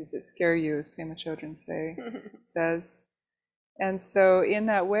places that scare you, as Pema Chodron says. And so in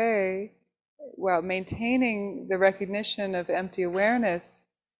that way, while maintaining the recognition of empty awareness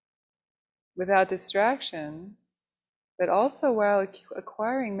without distraction, but also while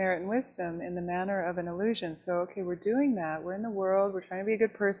acquiring merit and wisdom in the manner of an illusion. So, okay, we're doing that. We're in the world. We're trying to be a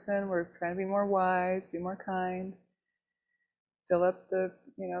good person. We're trying to be more wise, be more kind, fill up the,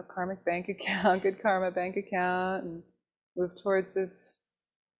 karmic bank account, good karma bank account, and move towards a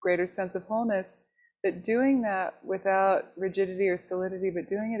greater sense of wholeness. But doing that without rigidity or solidity, but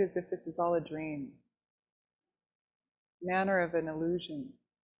doing it as if this is all a dream. Manner of an illusion.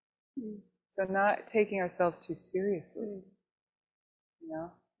 So not taking ourselves too seriously,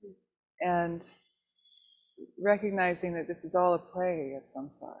 and recognizing that this is all a play of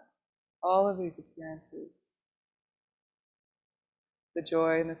samsara. All of these appearances, the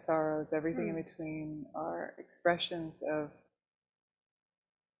joy and the sorrows, everything in between, are expressions of,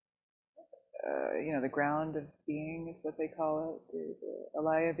 the ground of being is what they call it, the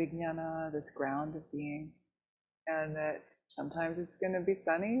alaya vijnana, this ground of being, and that sometimes it's going to be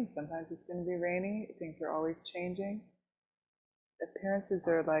sunny, sometimes it's going to be rainy, things are always changing. Appearances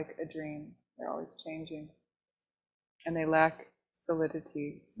are like a dream, they're always changing, and they lack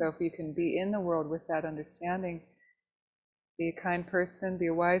solidity. So if you can be in the world with that understanding, be a kind person, be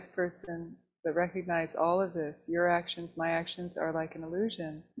a wise person, but recognize all of this, your actions, my actions are like an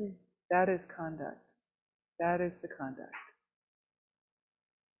illusion, that is conduct. That is the conduct.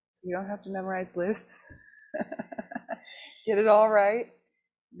 So you don't have to memorize lists. Get it all right.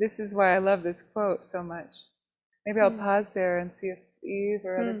 This is why I love this quote so much. Maybe I'll pause there and see if Eve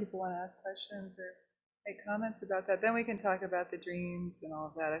or other people want to ask questions or make comments about that. Then we can talk about the dreams and all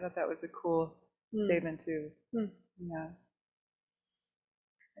of that. I thought that was a cool statement too. Yeah.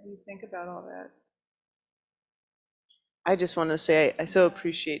 How do you think about all that? I just want to say I so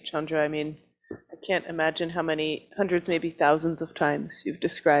appreciate Chandra. I mean, I can't imagine how many hundreds, maybe thousands of times you've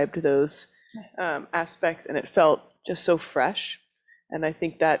described those aspects, and it felt just so fresh. And I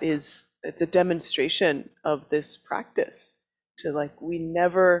think it's a demonstration of this practice to we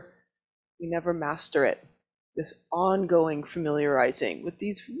never master it. This ongoing familiarizing with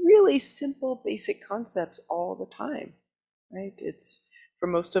these really simple, basic concepts all the time. right? It's, for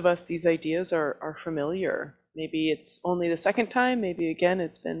most of us, these ideas are familiar. Maybe it's only the second time, maybe again,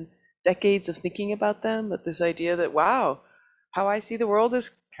 it's been decades of thinking about them, but this idea that, wow, how I see the world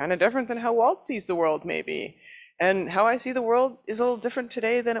is kind of different than how Walt sees the world, maybe. And how I see the world is a little different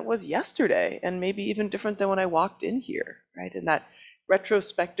today than it was yesterday, and maybe even different than when I walked in here, right? And that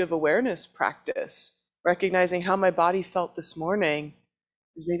retrospective awareness practice, recognizing how my body felt this morning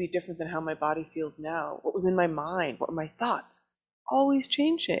is maybe different than how my body feels now. What was in my mind? What were my thoughts? Always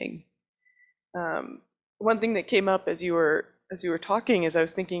changing. One thing that came up as you were talking is I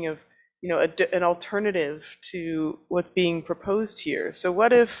was thinking of, an alternative to what's being proposed here. So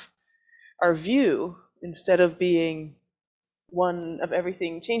what if our view, instead of being one of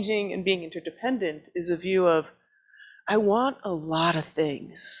everything changing and being interdependent, is a view of, I want a lot of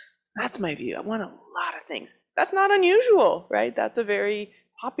things. That's my view. I want a lot of things. That's not unusual, right? That's a very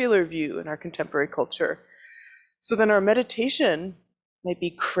popular view in our contemporary culture. So then our meditation might be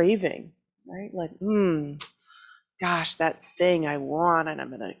craving, right? Like, gosh, that thing I want, and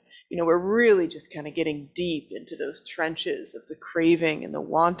I'm gonna, we're really just kind of getting deep into those trenches of the craving and the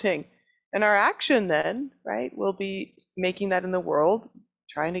wanting. And our action then, right, will be making that in the world,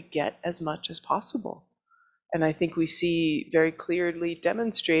 trying to get as much as possible. And I think we see very clearly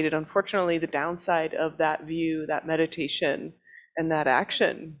demonstrated, unfortunately, the downside of that view, that meditation, and that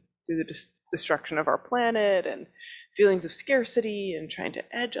action through the destruction of our planet and feelings of scarcity and trying to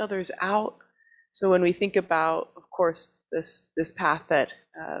edge others out. So when we think about, of course, this path that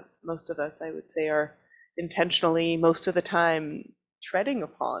most of us, I would say, are intentionally, most of the time, treading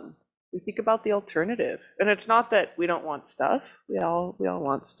upon, we think about the alternative. And it's not that we don't want stuff. We all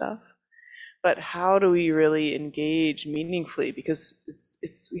want stuff. But how do we really engage meaningfully? Because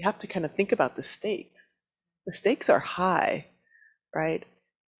we have to kind of think about the stakes. The stakes are high, right?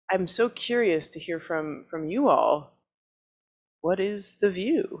 I'm so curious to hear from you all. What is the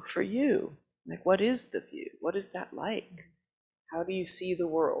view for you? Like, what is the view? What is that like? How do you see the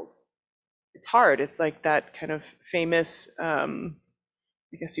world? It's hard. It's like that kind of famous, I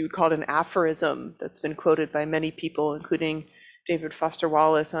guess you would call it an aphorism that's been quoted by many people, including David Foster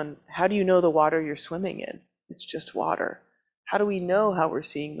Wallace, on how do you know the water you're swimming in? It's just water. How do we know how we're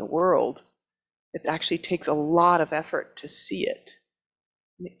seeing the world? It actually takes a lot of effort to see it.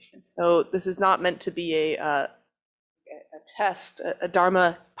 So this is not meant to be a test, a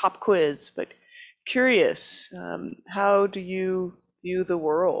Dharma pop quiz, but curious, how do you view the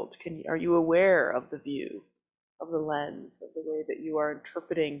world? Are you aware of the view, of the lens, of the way that you are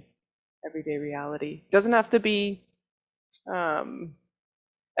interpreting everyday reality? It doesn't have to be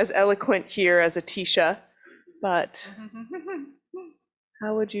as eloquent here as Atiśa, but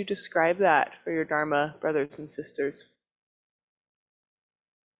how would you describe that for your Dharma brothers and sisters?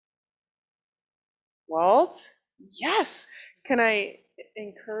 Walt? Yes. Can I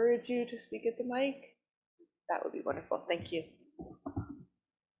encourage you to speak at the mic? That would be wonderful. Thank you.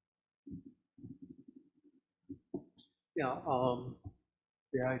 Yeah,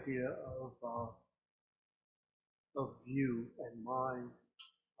 the idea of view and mind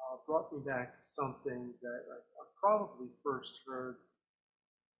brought me back to something that I probably first heard.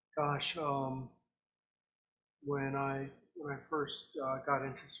 Gosh, when I first got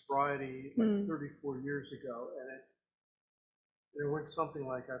into sobriety, like 34 years ago, and it went something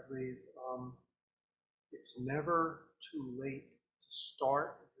like, I believe, it's never too late to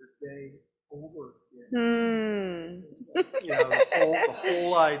start your day over again. The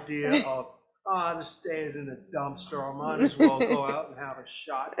whole idea of, this day is in the dumpster, I might as well go out and have a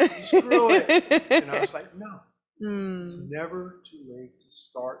shot. Screw it. And I was like, no, it's never too late to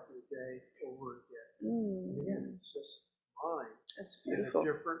start your day over again. And again, it's just mind. That's beautiful. In a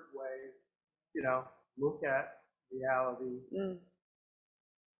different way, look at reality and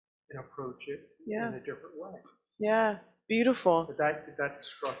approach it in a different way. Yeah, beautiful. But that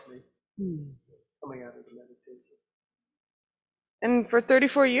struck me coming out of the meditation. And for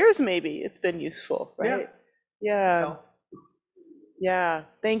 34 years, maybe it's been useful, right? Yeah. Yeah.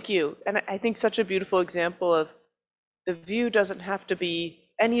 Thank you. And I think such a beautiful example of the view doesn't have to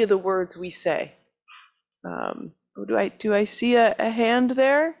be any of the words we say. Do I see a hand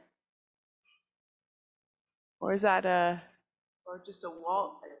there? Or is that or just a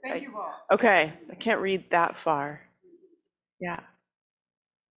wall? Thank you, Walt. Okay, I can't read that far. Yeah.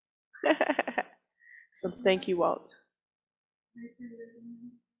 So thank you, Walt.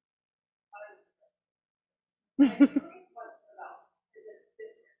 Okay.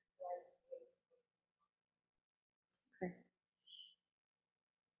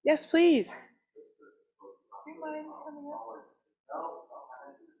 Yes, please. Do you mind coming up?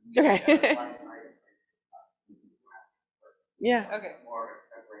 Okay. Yeah. Okay. All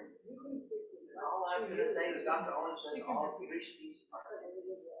I was going to say is Dr. Owen says all drishtis are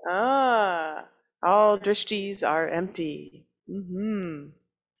Ah, all drishtis are empty. Mm-hmm.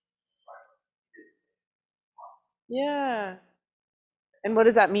 Yeah. And what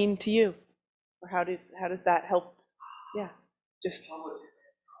does that mean to you? Or how does that help? Yeah. Just.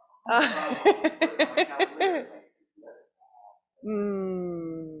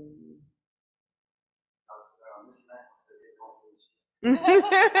 Mm.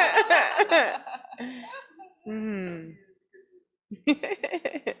 Mm.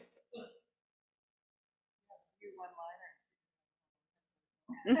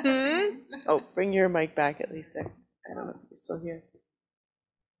 Mhm. Oh, bring your mic back at least there. I don't know if you're still here.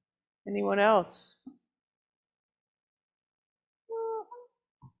 Anyone else?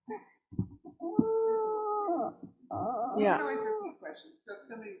 Yeah. Always repeat questions. So if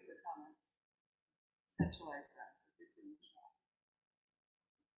somebody with comments, centralize that.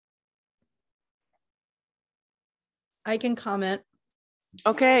 I can comment.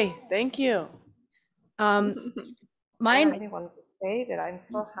 Okay, thank you. Mine. I only want to say that I'm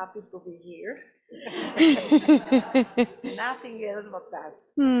so happy to be here. Nothing else but that.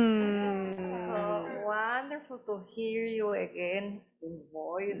 So wonderful to hear you again in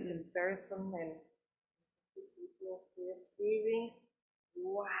voice, in person, and people receiving.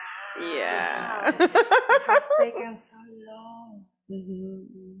 Wow. Yeah. It has taken so long.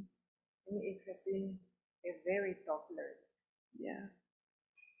 Mhm. And it has been a very tough learning. Yeah.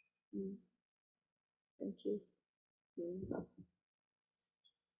 Thank you.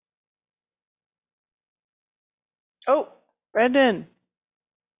 Oh, Brendan.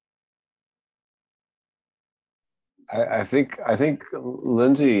 I think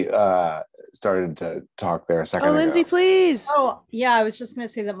Lindsay started to talk there a second Oh, ago. Lindsay, please. Oh, yeah, I was just going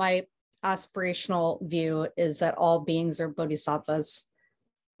to say that my aspirational view is that all beings are bodhisattvas,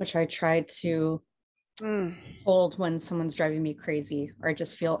 which I try to hold when someone's driving me crazy, or I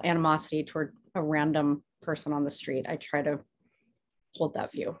just feel animosity toward a random person on the street. I try to hold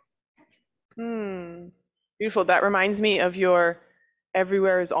that view. Beautiful. That reminds me of your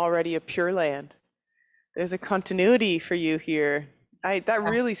everywhere is already a pure land. There's a continuity for you here. That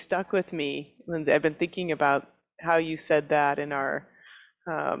really stuck with me, Lindsay. I've been thinking about how you said that in our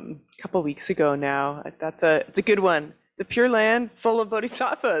couple weeks ago now. It's a good one. It's a pure land full of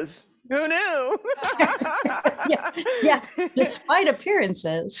bodhisattvas. Who knew? yeah, despite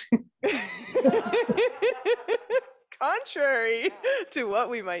appearances. Contrary to what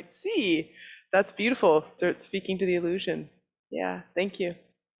we might see. That's beautiful. It's speaking to the illusion. Yeah, thank you.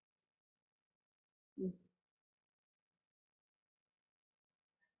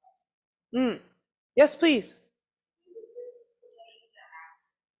 Yes, please.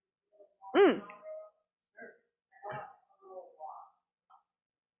 The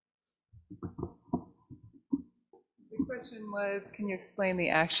question was, can you explain the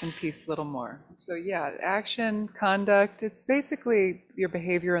action piece a little more? So yeah, action, conduct, it's basically your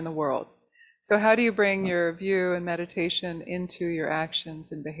behavior in the world. So how do you bring your view and meditation into your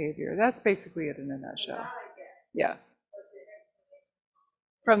actions and behavior? That's basically it in a nutshell. Yeah.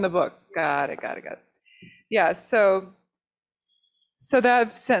 From the book. Got it. Yeah, so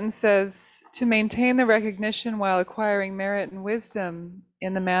that sentence says, to maintain the recognition while acquiring merit and wisdom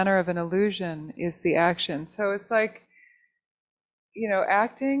in the manner of an illusion is the action. So it's like,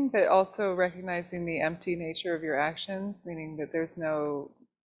 acting, but also recognizing the empty nature of your actions, meaning that there's no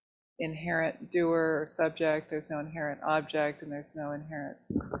inherent doer or subject, there's no inherent object, and there's no inherent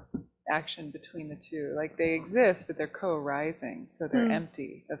action between the two. Like they exist, but they're co-arising, so they're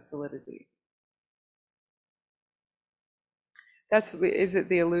empty of solidity. Is it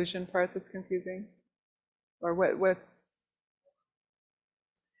the illusion part that's confusing? Or what's...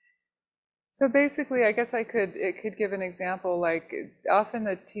 So basically, I guess it could give an example, like often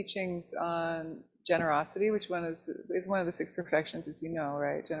the teachings on generosity, which is one of the 6 perfections, as you know,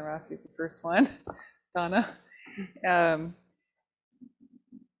 right? Generosity is the first one, Donna.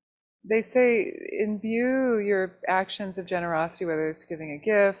 They say, imbue your actions of generosity, whether it's giving a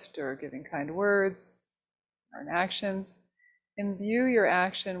gift or giving kind words or in actions, imbue your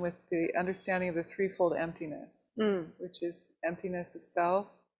action with the understanding of the threefold emptiness, which is emptiness of self,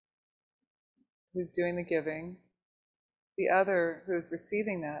 who's doing the giving, the other who is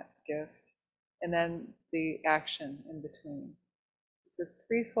receiving that gift, and then the action in between. It's a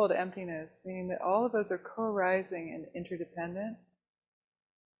threefold emptiness, meaning that all of those are co-arising and interdependent,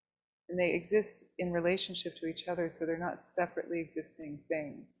 and they exist in relationship to each other, so they're not separately existing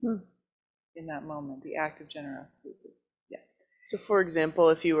things in that moment, the act of generosity. Yeah. So for example,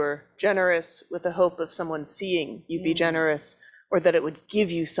 if you were generous with the hope of someone seeing you be generous, or that it would give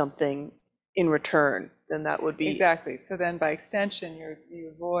you something in return, then that would be. Exactly. So then by extension,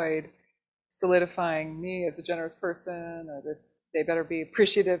 you avoid solidifying me as a generous person, or this, they better be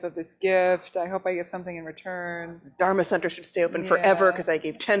appreciative of this gift. I hope I get something in return. Dharma Center should stay open forever because I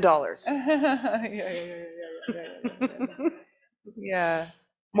gave $10. Yeah.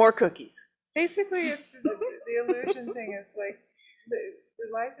 More cookies. Basically, it's the illusion thing is like the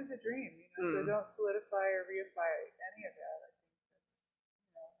life is a dream, so don't solidify or reify any of that. I think that's,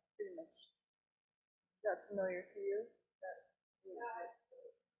 pretty much that familiar to you.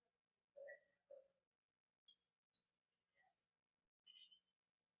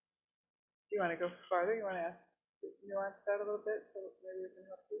 Do you want to go farther? You want to ask, nuance that a little bit so maybe we can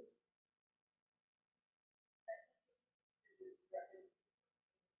help you?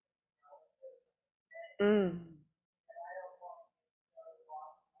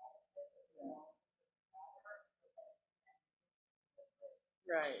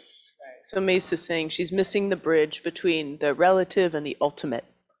 Right. So Mace is saying she's missing the bridge between the relative and the ultimate.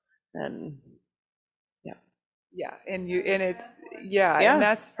 And yeah, and it's and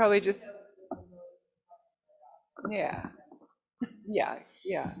that's probably just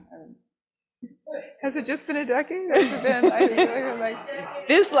has it just been a decade? Has it been, I think, like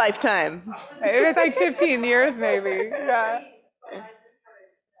this lifetime? It's like 15 years maybe. Yeah.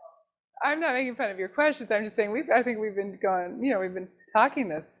 I'm not making fun of your questions. I'm just saying I think we've been going, we've been talking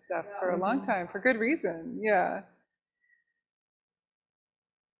this stuff for a long time for good reason. Yeah.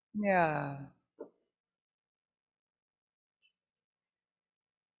 Yeah.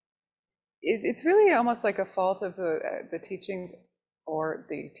 It's really almost like a fault of the teachings or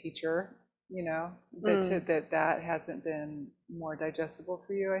the teacher, that hasn't been more digestible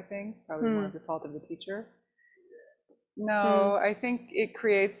for you, I think. Probably more of the fault of the teacher. No, I think it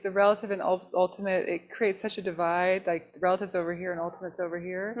creates the relative and ultimate, it creates such a divide, like the relative's over here and ultimate's over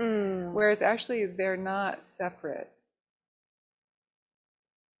here, whereas actually they're not separate.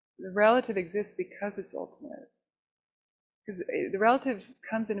 The relative exists because it's ultimate. Because the relative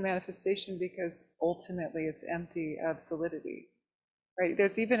comes into manifestation because ultimately it's empty of solidity, right?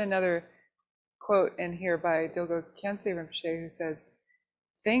 There's even another quote in here by Dilgo Khyentse Rinpoche who says,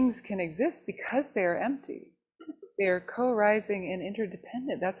 things can exist because they are empty. They are co-arising and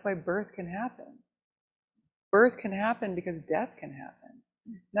interdependent. That's why birth can happen. Birth can happen because death can happen.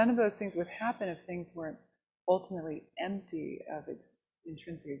 None of those things would happen if things weren't ultimately empty of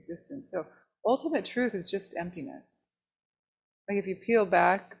intrinsic existence. So ultimate truth is just emptiness. Like if you peel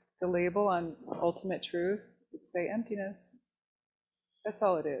back the label on ultimate truth, it'd say emptiness. That's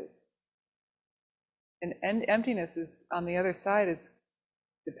all it is. And emptiness is, on the other side, is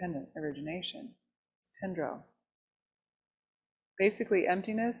dependent origination. It's tendril. Basically,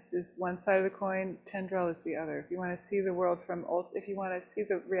 emptiness is one side of the coin, tendril is the other. If you want to see the world if you want to see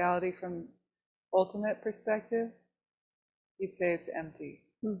the reality from ultimate perspective, you'd say it's empty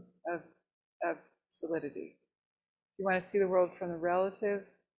of solidity. If you want to see the world from the relative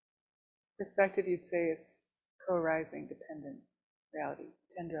perspective, you'd say it's co-arising, dependent reality,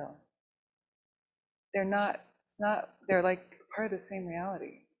 tendril. They're like part of the same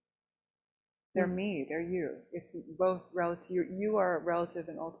reality. They're me, they're you. It's both relative. You are relative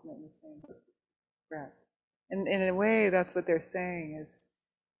and ultimate in the same breath. And in a way, that's what they're saying is,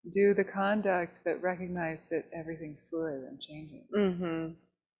 do the conduct, but recognize that everything's fluid and changing.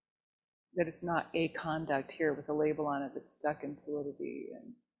 That it's not a conduct here with a label on it that's stuck in solidity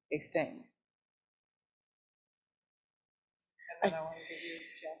and a thing. And then I want to give you a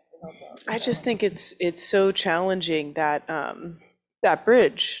chance to help out. I just think it's so challenging that that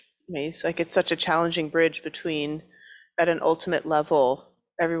bridge, Mace, like it's such a challenging bridge between, at an ultimate level,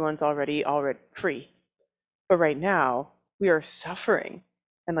 everyone's already free. But right now, we are suffering.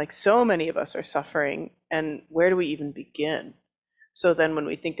 And like so many of us are suffering. And where do we even begin? So then when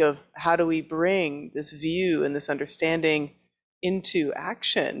we think of how do we bring this view and this understanding into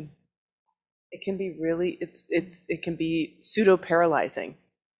action, it can be really, it can be pseudo-paralyzing.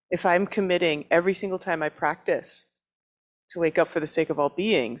 If I'm committing every single time I practice to wake up for the sake of all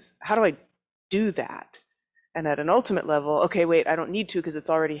beings, how do I do that? And at an ultimate level, okay, wait, I don't need to because it's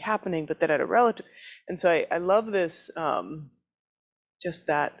already happening, but then at a relative. And so I love this, just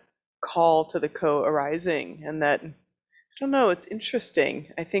that call to the co-arising, and that, I don't know, it's interesting.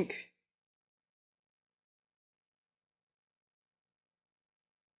 I think,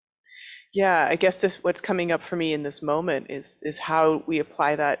 yeah, I guess what's coming up for me in this moment is how we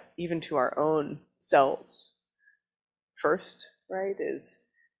apply that even to our own selves. First, right, is,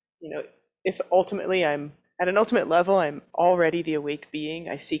 if ultimately I'm at an ultimate level, I'm already the awake being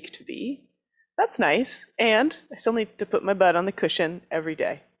I seek to be. That's nice. And I still need to put my butt on the cushion every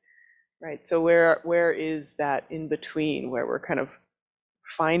day. Right. So where is that in between, where we're kind of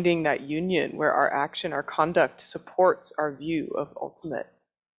finding that union, where our action, our conduct supports our view of ultimate?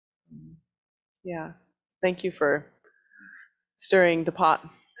 Yeah. Thank you for stirring the pot.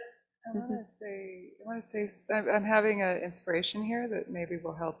 I want to say, I'm having an inspiration here that maybe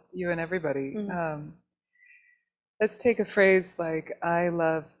will help you and everybody. Let's take a phrase like, I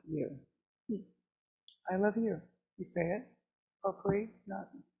love you. I love you. You say it, hopefully, not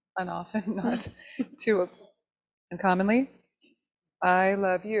unoften, not too uncommonly. I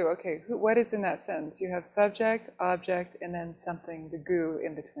love you. Okay, what is in that sentence? You have subject, object, and then something, the goo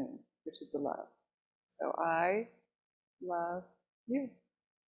in between, which is the love. So I love you.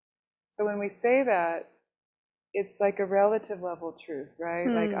 So when we say that, it's like a relative level truth, right?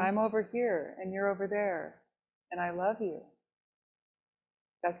 Like I'm over here and you're over there, and I love you.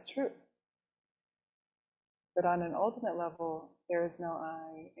 That's true. But on an ultimate level, there is no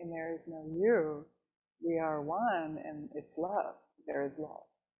I and there is no you. We are one, and it's love. There is love.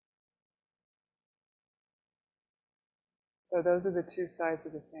 So those are the two sides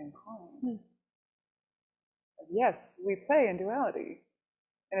of the same coin. Yes, we play in duality,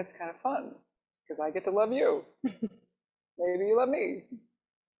 and it's kind of fun, because I get to love you. Maybe you love me.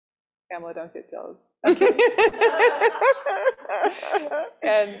 Pamela, don't get jealous. Okay.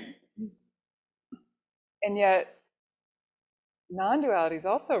 And yet, non-duality is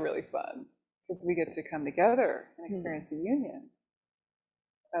also really fun, because we get to come together and experience a union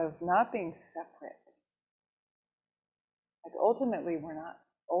of not being separate. Like ultimately, we're not.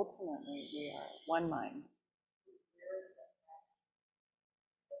 Ultimately, we are one mind.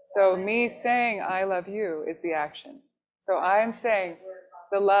 So me saying I love you is the action. So I'm saying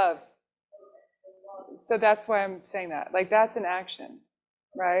the love. So that's why I'm saying that. Like that's an action,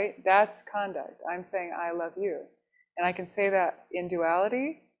 right? That's conduct. I'm saying I love you. And I can say that in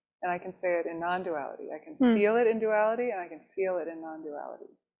duality, and I can say it in non-duality. I can feel it in duality, and I can feel it in non-duality.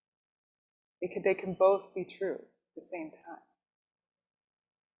 They can both be true at the same time.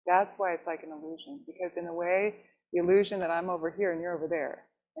 That's why it's like an illusion. Because in a way, the illusion that I'm over here and you're over there,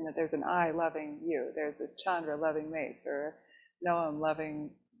 and that there's an I loving you, there's a Chandra loving Mace, or Noam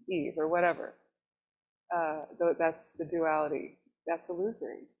loving Eve, or whatever. That's the duality. That's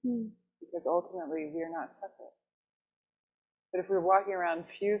illusory. Because ultimately, we are not separate. But if we were walking around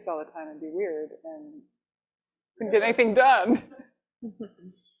fused all the time, it'd be weird and couldn't get anything done.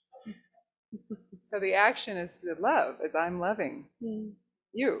 So the action is the love, as I'm loving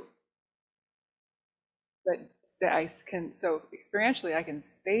you. But so experientially, I can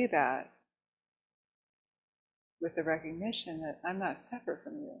say that with the recognition that I'm not separate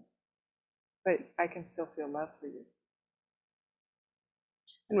from you, but I can still feel love for you.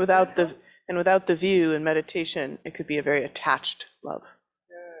 And without the view in meditation, it could be a very attached love.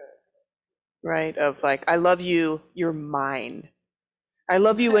 Right? Of like, I love you, you're mine. I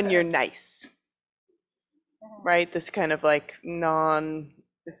love you when you're nice. Right? This kind of like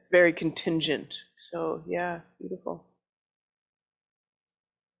it's very contingent. So yeah, beautiful.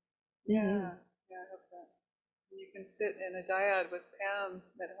 Yeah, I hope that. You can sit in a dyad with Pam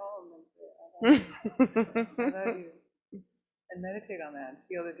at home and say, I love you. And meditate on that, and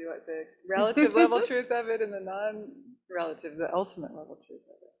feel the relative level truth of it and the non-relative, the ultimate level truth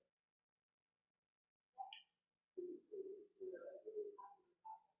of it.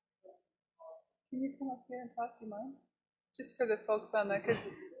 Can you come up here and talk? Do you mind? Just for the folks on that, because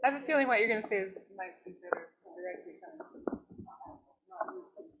I have a feeling what you're going to say might be better directly coming.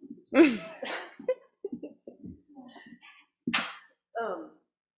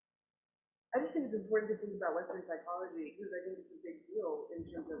 I just think it's important to think about Western psychology because I think it's a big deal in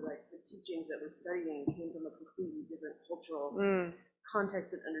terms of like the teachings that we're studying came from a completely different cultural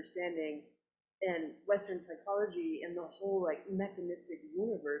context and understanding. And Western psychology and the whole like mechanistic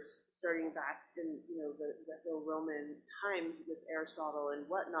universe starting back in the Roman times with Aristotle and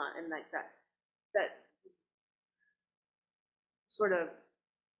whatnot, and like that sort of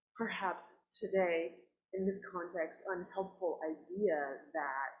perhaps today in this context unhelpful idea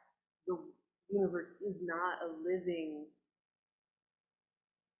that the universe is not a living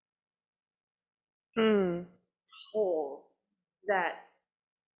whole that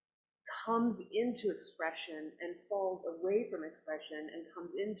comes into expression and falls away from expression and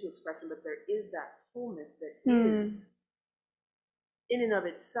comes into expression, but there is that wholeness that is in and of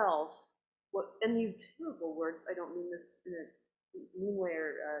itself. And these typical words, I don't mean this in a mean way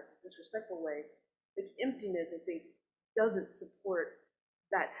or disrespectful way, like emptiness, I think, doesn't support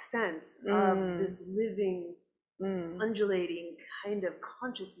that sense of this living, undulating kind of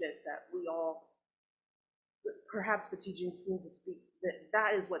consciousness that we all, perhaps the teaching seems to speak,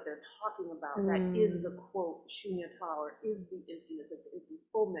 that is what they're talking about. That is the quote, shunyata, or is the emptiness, like the empty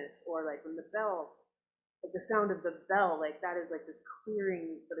fullness, or like when the bell, like the sound of the bell, like that is like this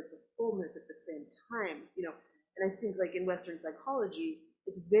clearing, but it's a fullness at the same time, you know. And I think like in Western psychology,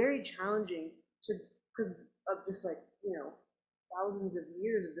 it's very challenging to, because of just like, you know, thousands of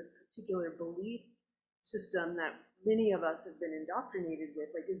years of this particular belief system that many of us have been indoctrinated with,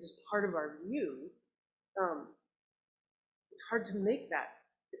 like is just part of our view. It's hard to make that.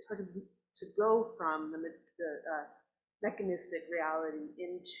 It's hard to go from the mechanistic reality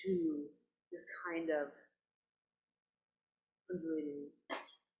into this kind of undulating.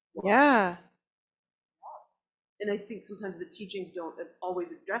 Yeah. And I think sometimes the teachings don't always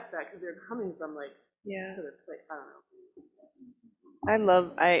address that because they're coming from like, Yeah. sort of like, I don't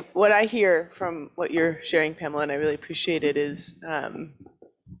know. What I hear from what you're sharing, Pamela, and I really appreciate it, is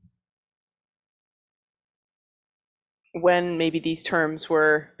when maybe these terms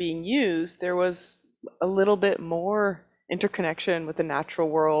were being used, there was a little bit more interconnection with the natural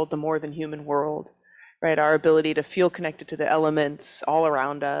world, the more than human world, right? Our ability to feel connected to the elements all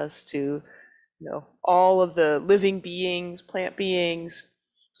around us, to, you know, all of the living beings, plant beings.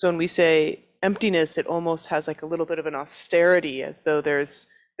 So when we say emptiness, it almost has like a little bit of an austerity, as though there's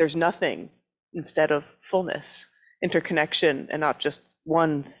nothing instead of fullness, interconnection, and not just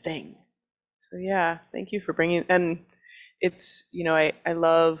one thing. So yeah, thank you for bringing, and it's, you know, I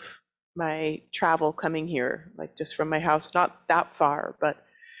love my travel coming here, like just from my house, not that far, but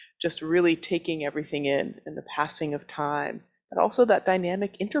just really taking everything in and the passing of time, but also that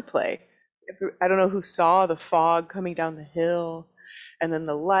dynamic interplay. I don't know who saw the fog coming down the hill and then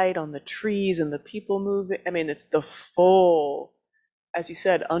the light on the trees and the people moving. I mean, it's the full, as you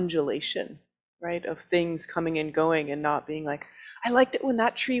said, undulation, right, of things coming and going and not being like, I liked it when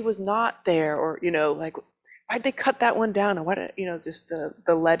that tree was not there, or, you know, like, why'd they cut that one down? And what, you know, just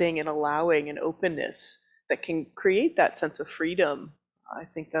the letting and allowing and openness that can create that sense of freedom. I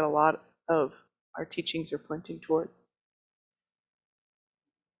think that a lot of our teachings are pointing towards.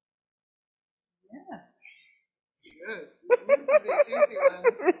 Yeah. Good. This is a juicy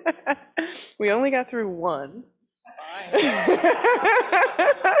one. We only got through one.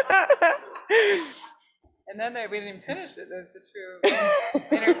 And then we didn't finish it. That's a true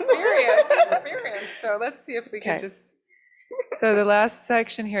inner experience. So let's see if we can just. So the last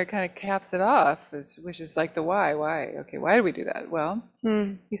section here kind of caps it off, which is like the why. Why? Okay, why do we do that? Well,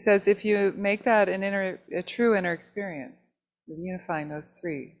 he says if you make that a true inner experience, of unifying those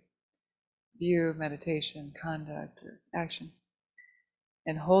three: view, meditation, conduct, or action,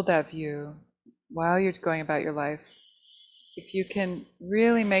 and hold that view while you're going about your life. If you can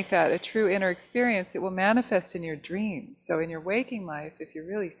really make that a true inner experience, it will manifest in your dreams. So in your waking life, if you're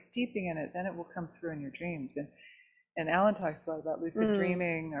really steeping in it, then it will come through in your dreams. And Alan talks a lot about lucid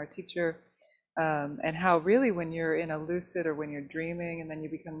dreaming, our teacher, and how really when you're in a lucid, or when you're dreaming and then you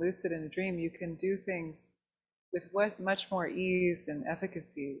become lucid in a dream, you can do things with much more ease and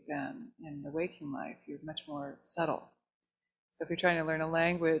efficacy than in the waking life. You're much more subtle. So if you're trying to learn a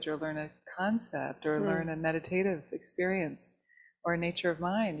language, or learn a concept, or learn a meditative experience, or a nature of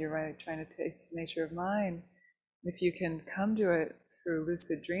mind, you're right, trying to taste the nature of mind. If you can come to it through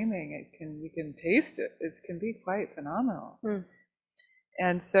lucid dreaming, you can taste it. It can be quite phenomenal.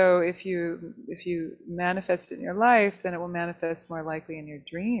 And so if you manifest it in your life, then it will manifest more likely in your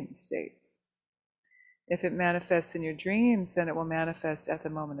dream states. If it manifests in your dreams, then it will manifest at the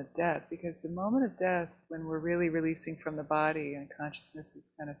moment of death, because the moment of death, when we're really releasing from the body and consciousness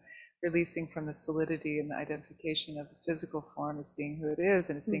is kind of releasing from the solidity and the identification of the physical form as being who it is,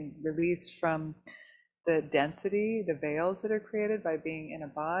 and it's being released from the density, the veils that are created by being in a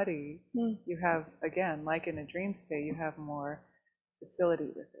body, you have, again, like in a dream state, you have more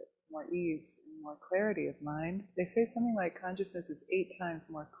facility with it, more ease, and more clarity of mind. They say something like consciousness is 8 times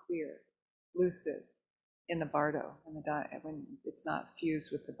more clear, lucid, in the bardo, when it's not fused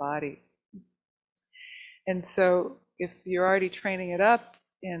with the body. And so if you're already training it up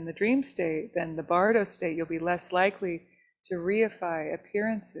in the dream state, then the bardo state, you'll be less likely to reify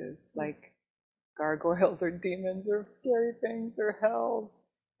appearances like gargoyles or demons or scary things or hells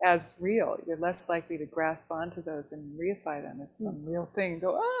as real. You're less likely to grasp onto those and reify them as some real thing and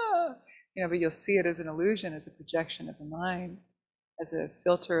go, ah, but you'll see it as an illusion, as a projection of the mind, as a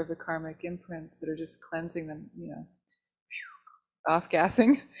filter of the karmic imprints that are just cleansing them,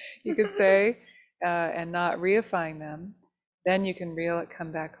 off-gassing, you could say, and not reifying them. Then you can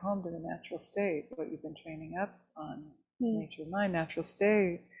come back home to the natural state, what you've been training up on, nature of mind, natural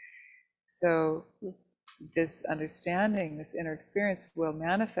state. So this understanding, this inner experience will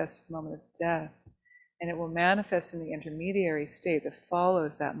manifest at the moment of death, and it will manifest in the intermediary state that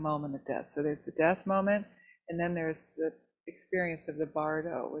follows that moment of death. So there's the death moment, and then there's the experience of the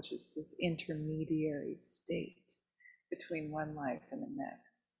bardo, which is this intermediary state between one life and the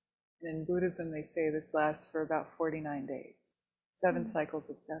next. And in Buddhism, they say this lasts for about 49 days, 7 cycles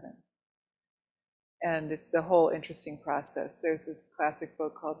of 7. And it's the whole interesting process. There's this classic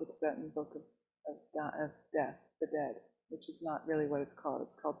book called the Tibetan Book of Death, the Dead, which is not really what it's called.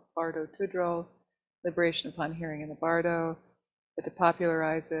 It's called Bardo Tudro, Liberation Upon Hearing in the Bardo. But to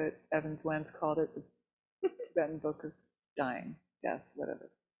popularize it, Evans Wentz called it the Tibetan Book of Dying, Death, whatever.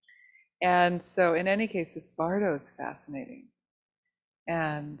 And so in any case, this bardo is fascinating.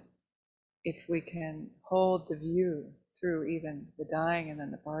 And if we can hold the view through even the dying and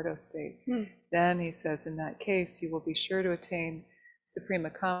then the bardo state, then he says, in that case, you will be sure to attain supreme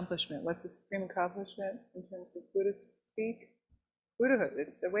accomplishment. What's the supreme accomplishment in terms of Buddhist speak? Buddhahood,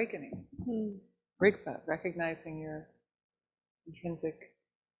 it's awakening. It's Rigpa, recognizing your intrinsic,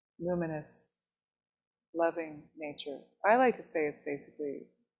 luminous, loving nature. I like to say it's basically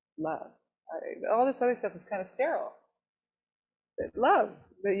love. All this other stuff is kind of sterile. But love,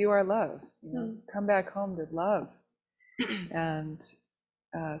 that you are love. You know, come back home to love. And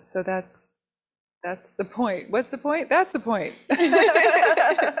so that's the point. What's the point? That's the point. Why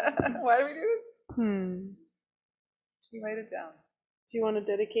do we do this? You write it down. Do you want to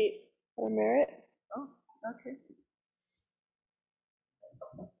dedicate our merit? Oh, okay.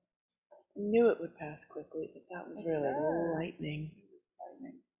 I knew it would pass quickly, but that was really lightning.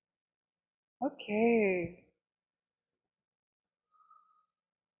 Okay.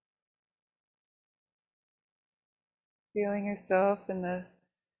 Feeling yourself in the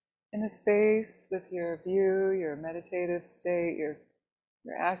space with your view, your meditative state, your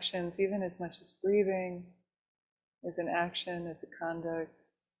actions, even as much as breathing is an action, as a conduct,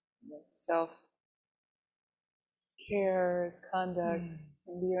 self-care is conduct,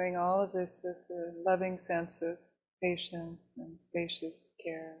 and viewing all of this with a loving sense of patience and spacious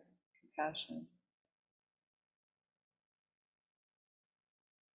care, compassion.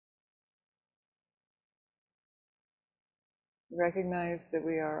 Recognize that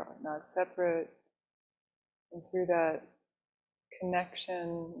we are not separate, and through that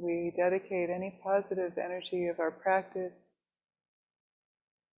connection, we dedicate any positive energy of our practice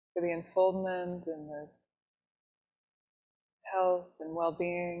for the unfoldment and the health and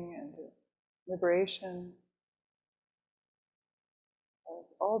well-being and the liberation of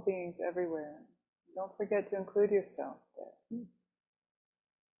all beings everywhere. Don't forget to include yourself there.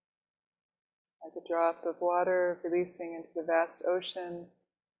 Like a drop of water releasing into the vast ocean,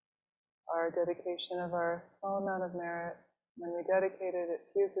 our dedication of our small amount of merit. When we dedicate it, it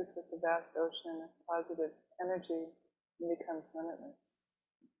fuses with the vast ocean of positive energy and becomes limitless.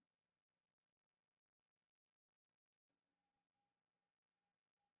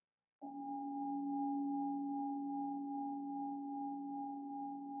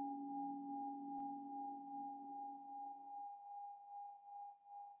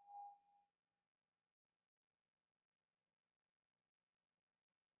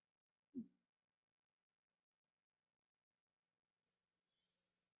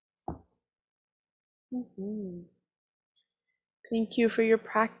 Thank you for your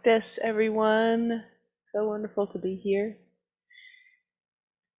practice, everyone. So wonderful to be here.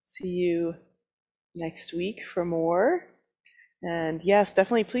 See you next week for more. And yes,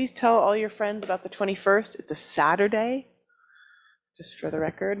 definitely please tell all your friends about the 21st. It's a Saturday, just for the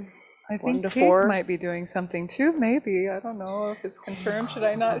record. I think Teague might be doing something too, maybe. I don't know if it's confirmed. Should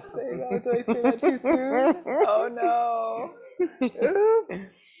I not say that? Did I say that too soon? Oh no. Oops.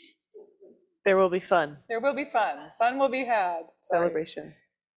 There will be fun. There will be fun. Fun will be had. Celebration.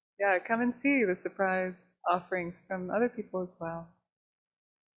 Yeah, come and see the surprise offerings from other people as well.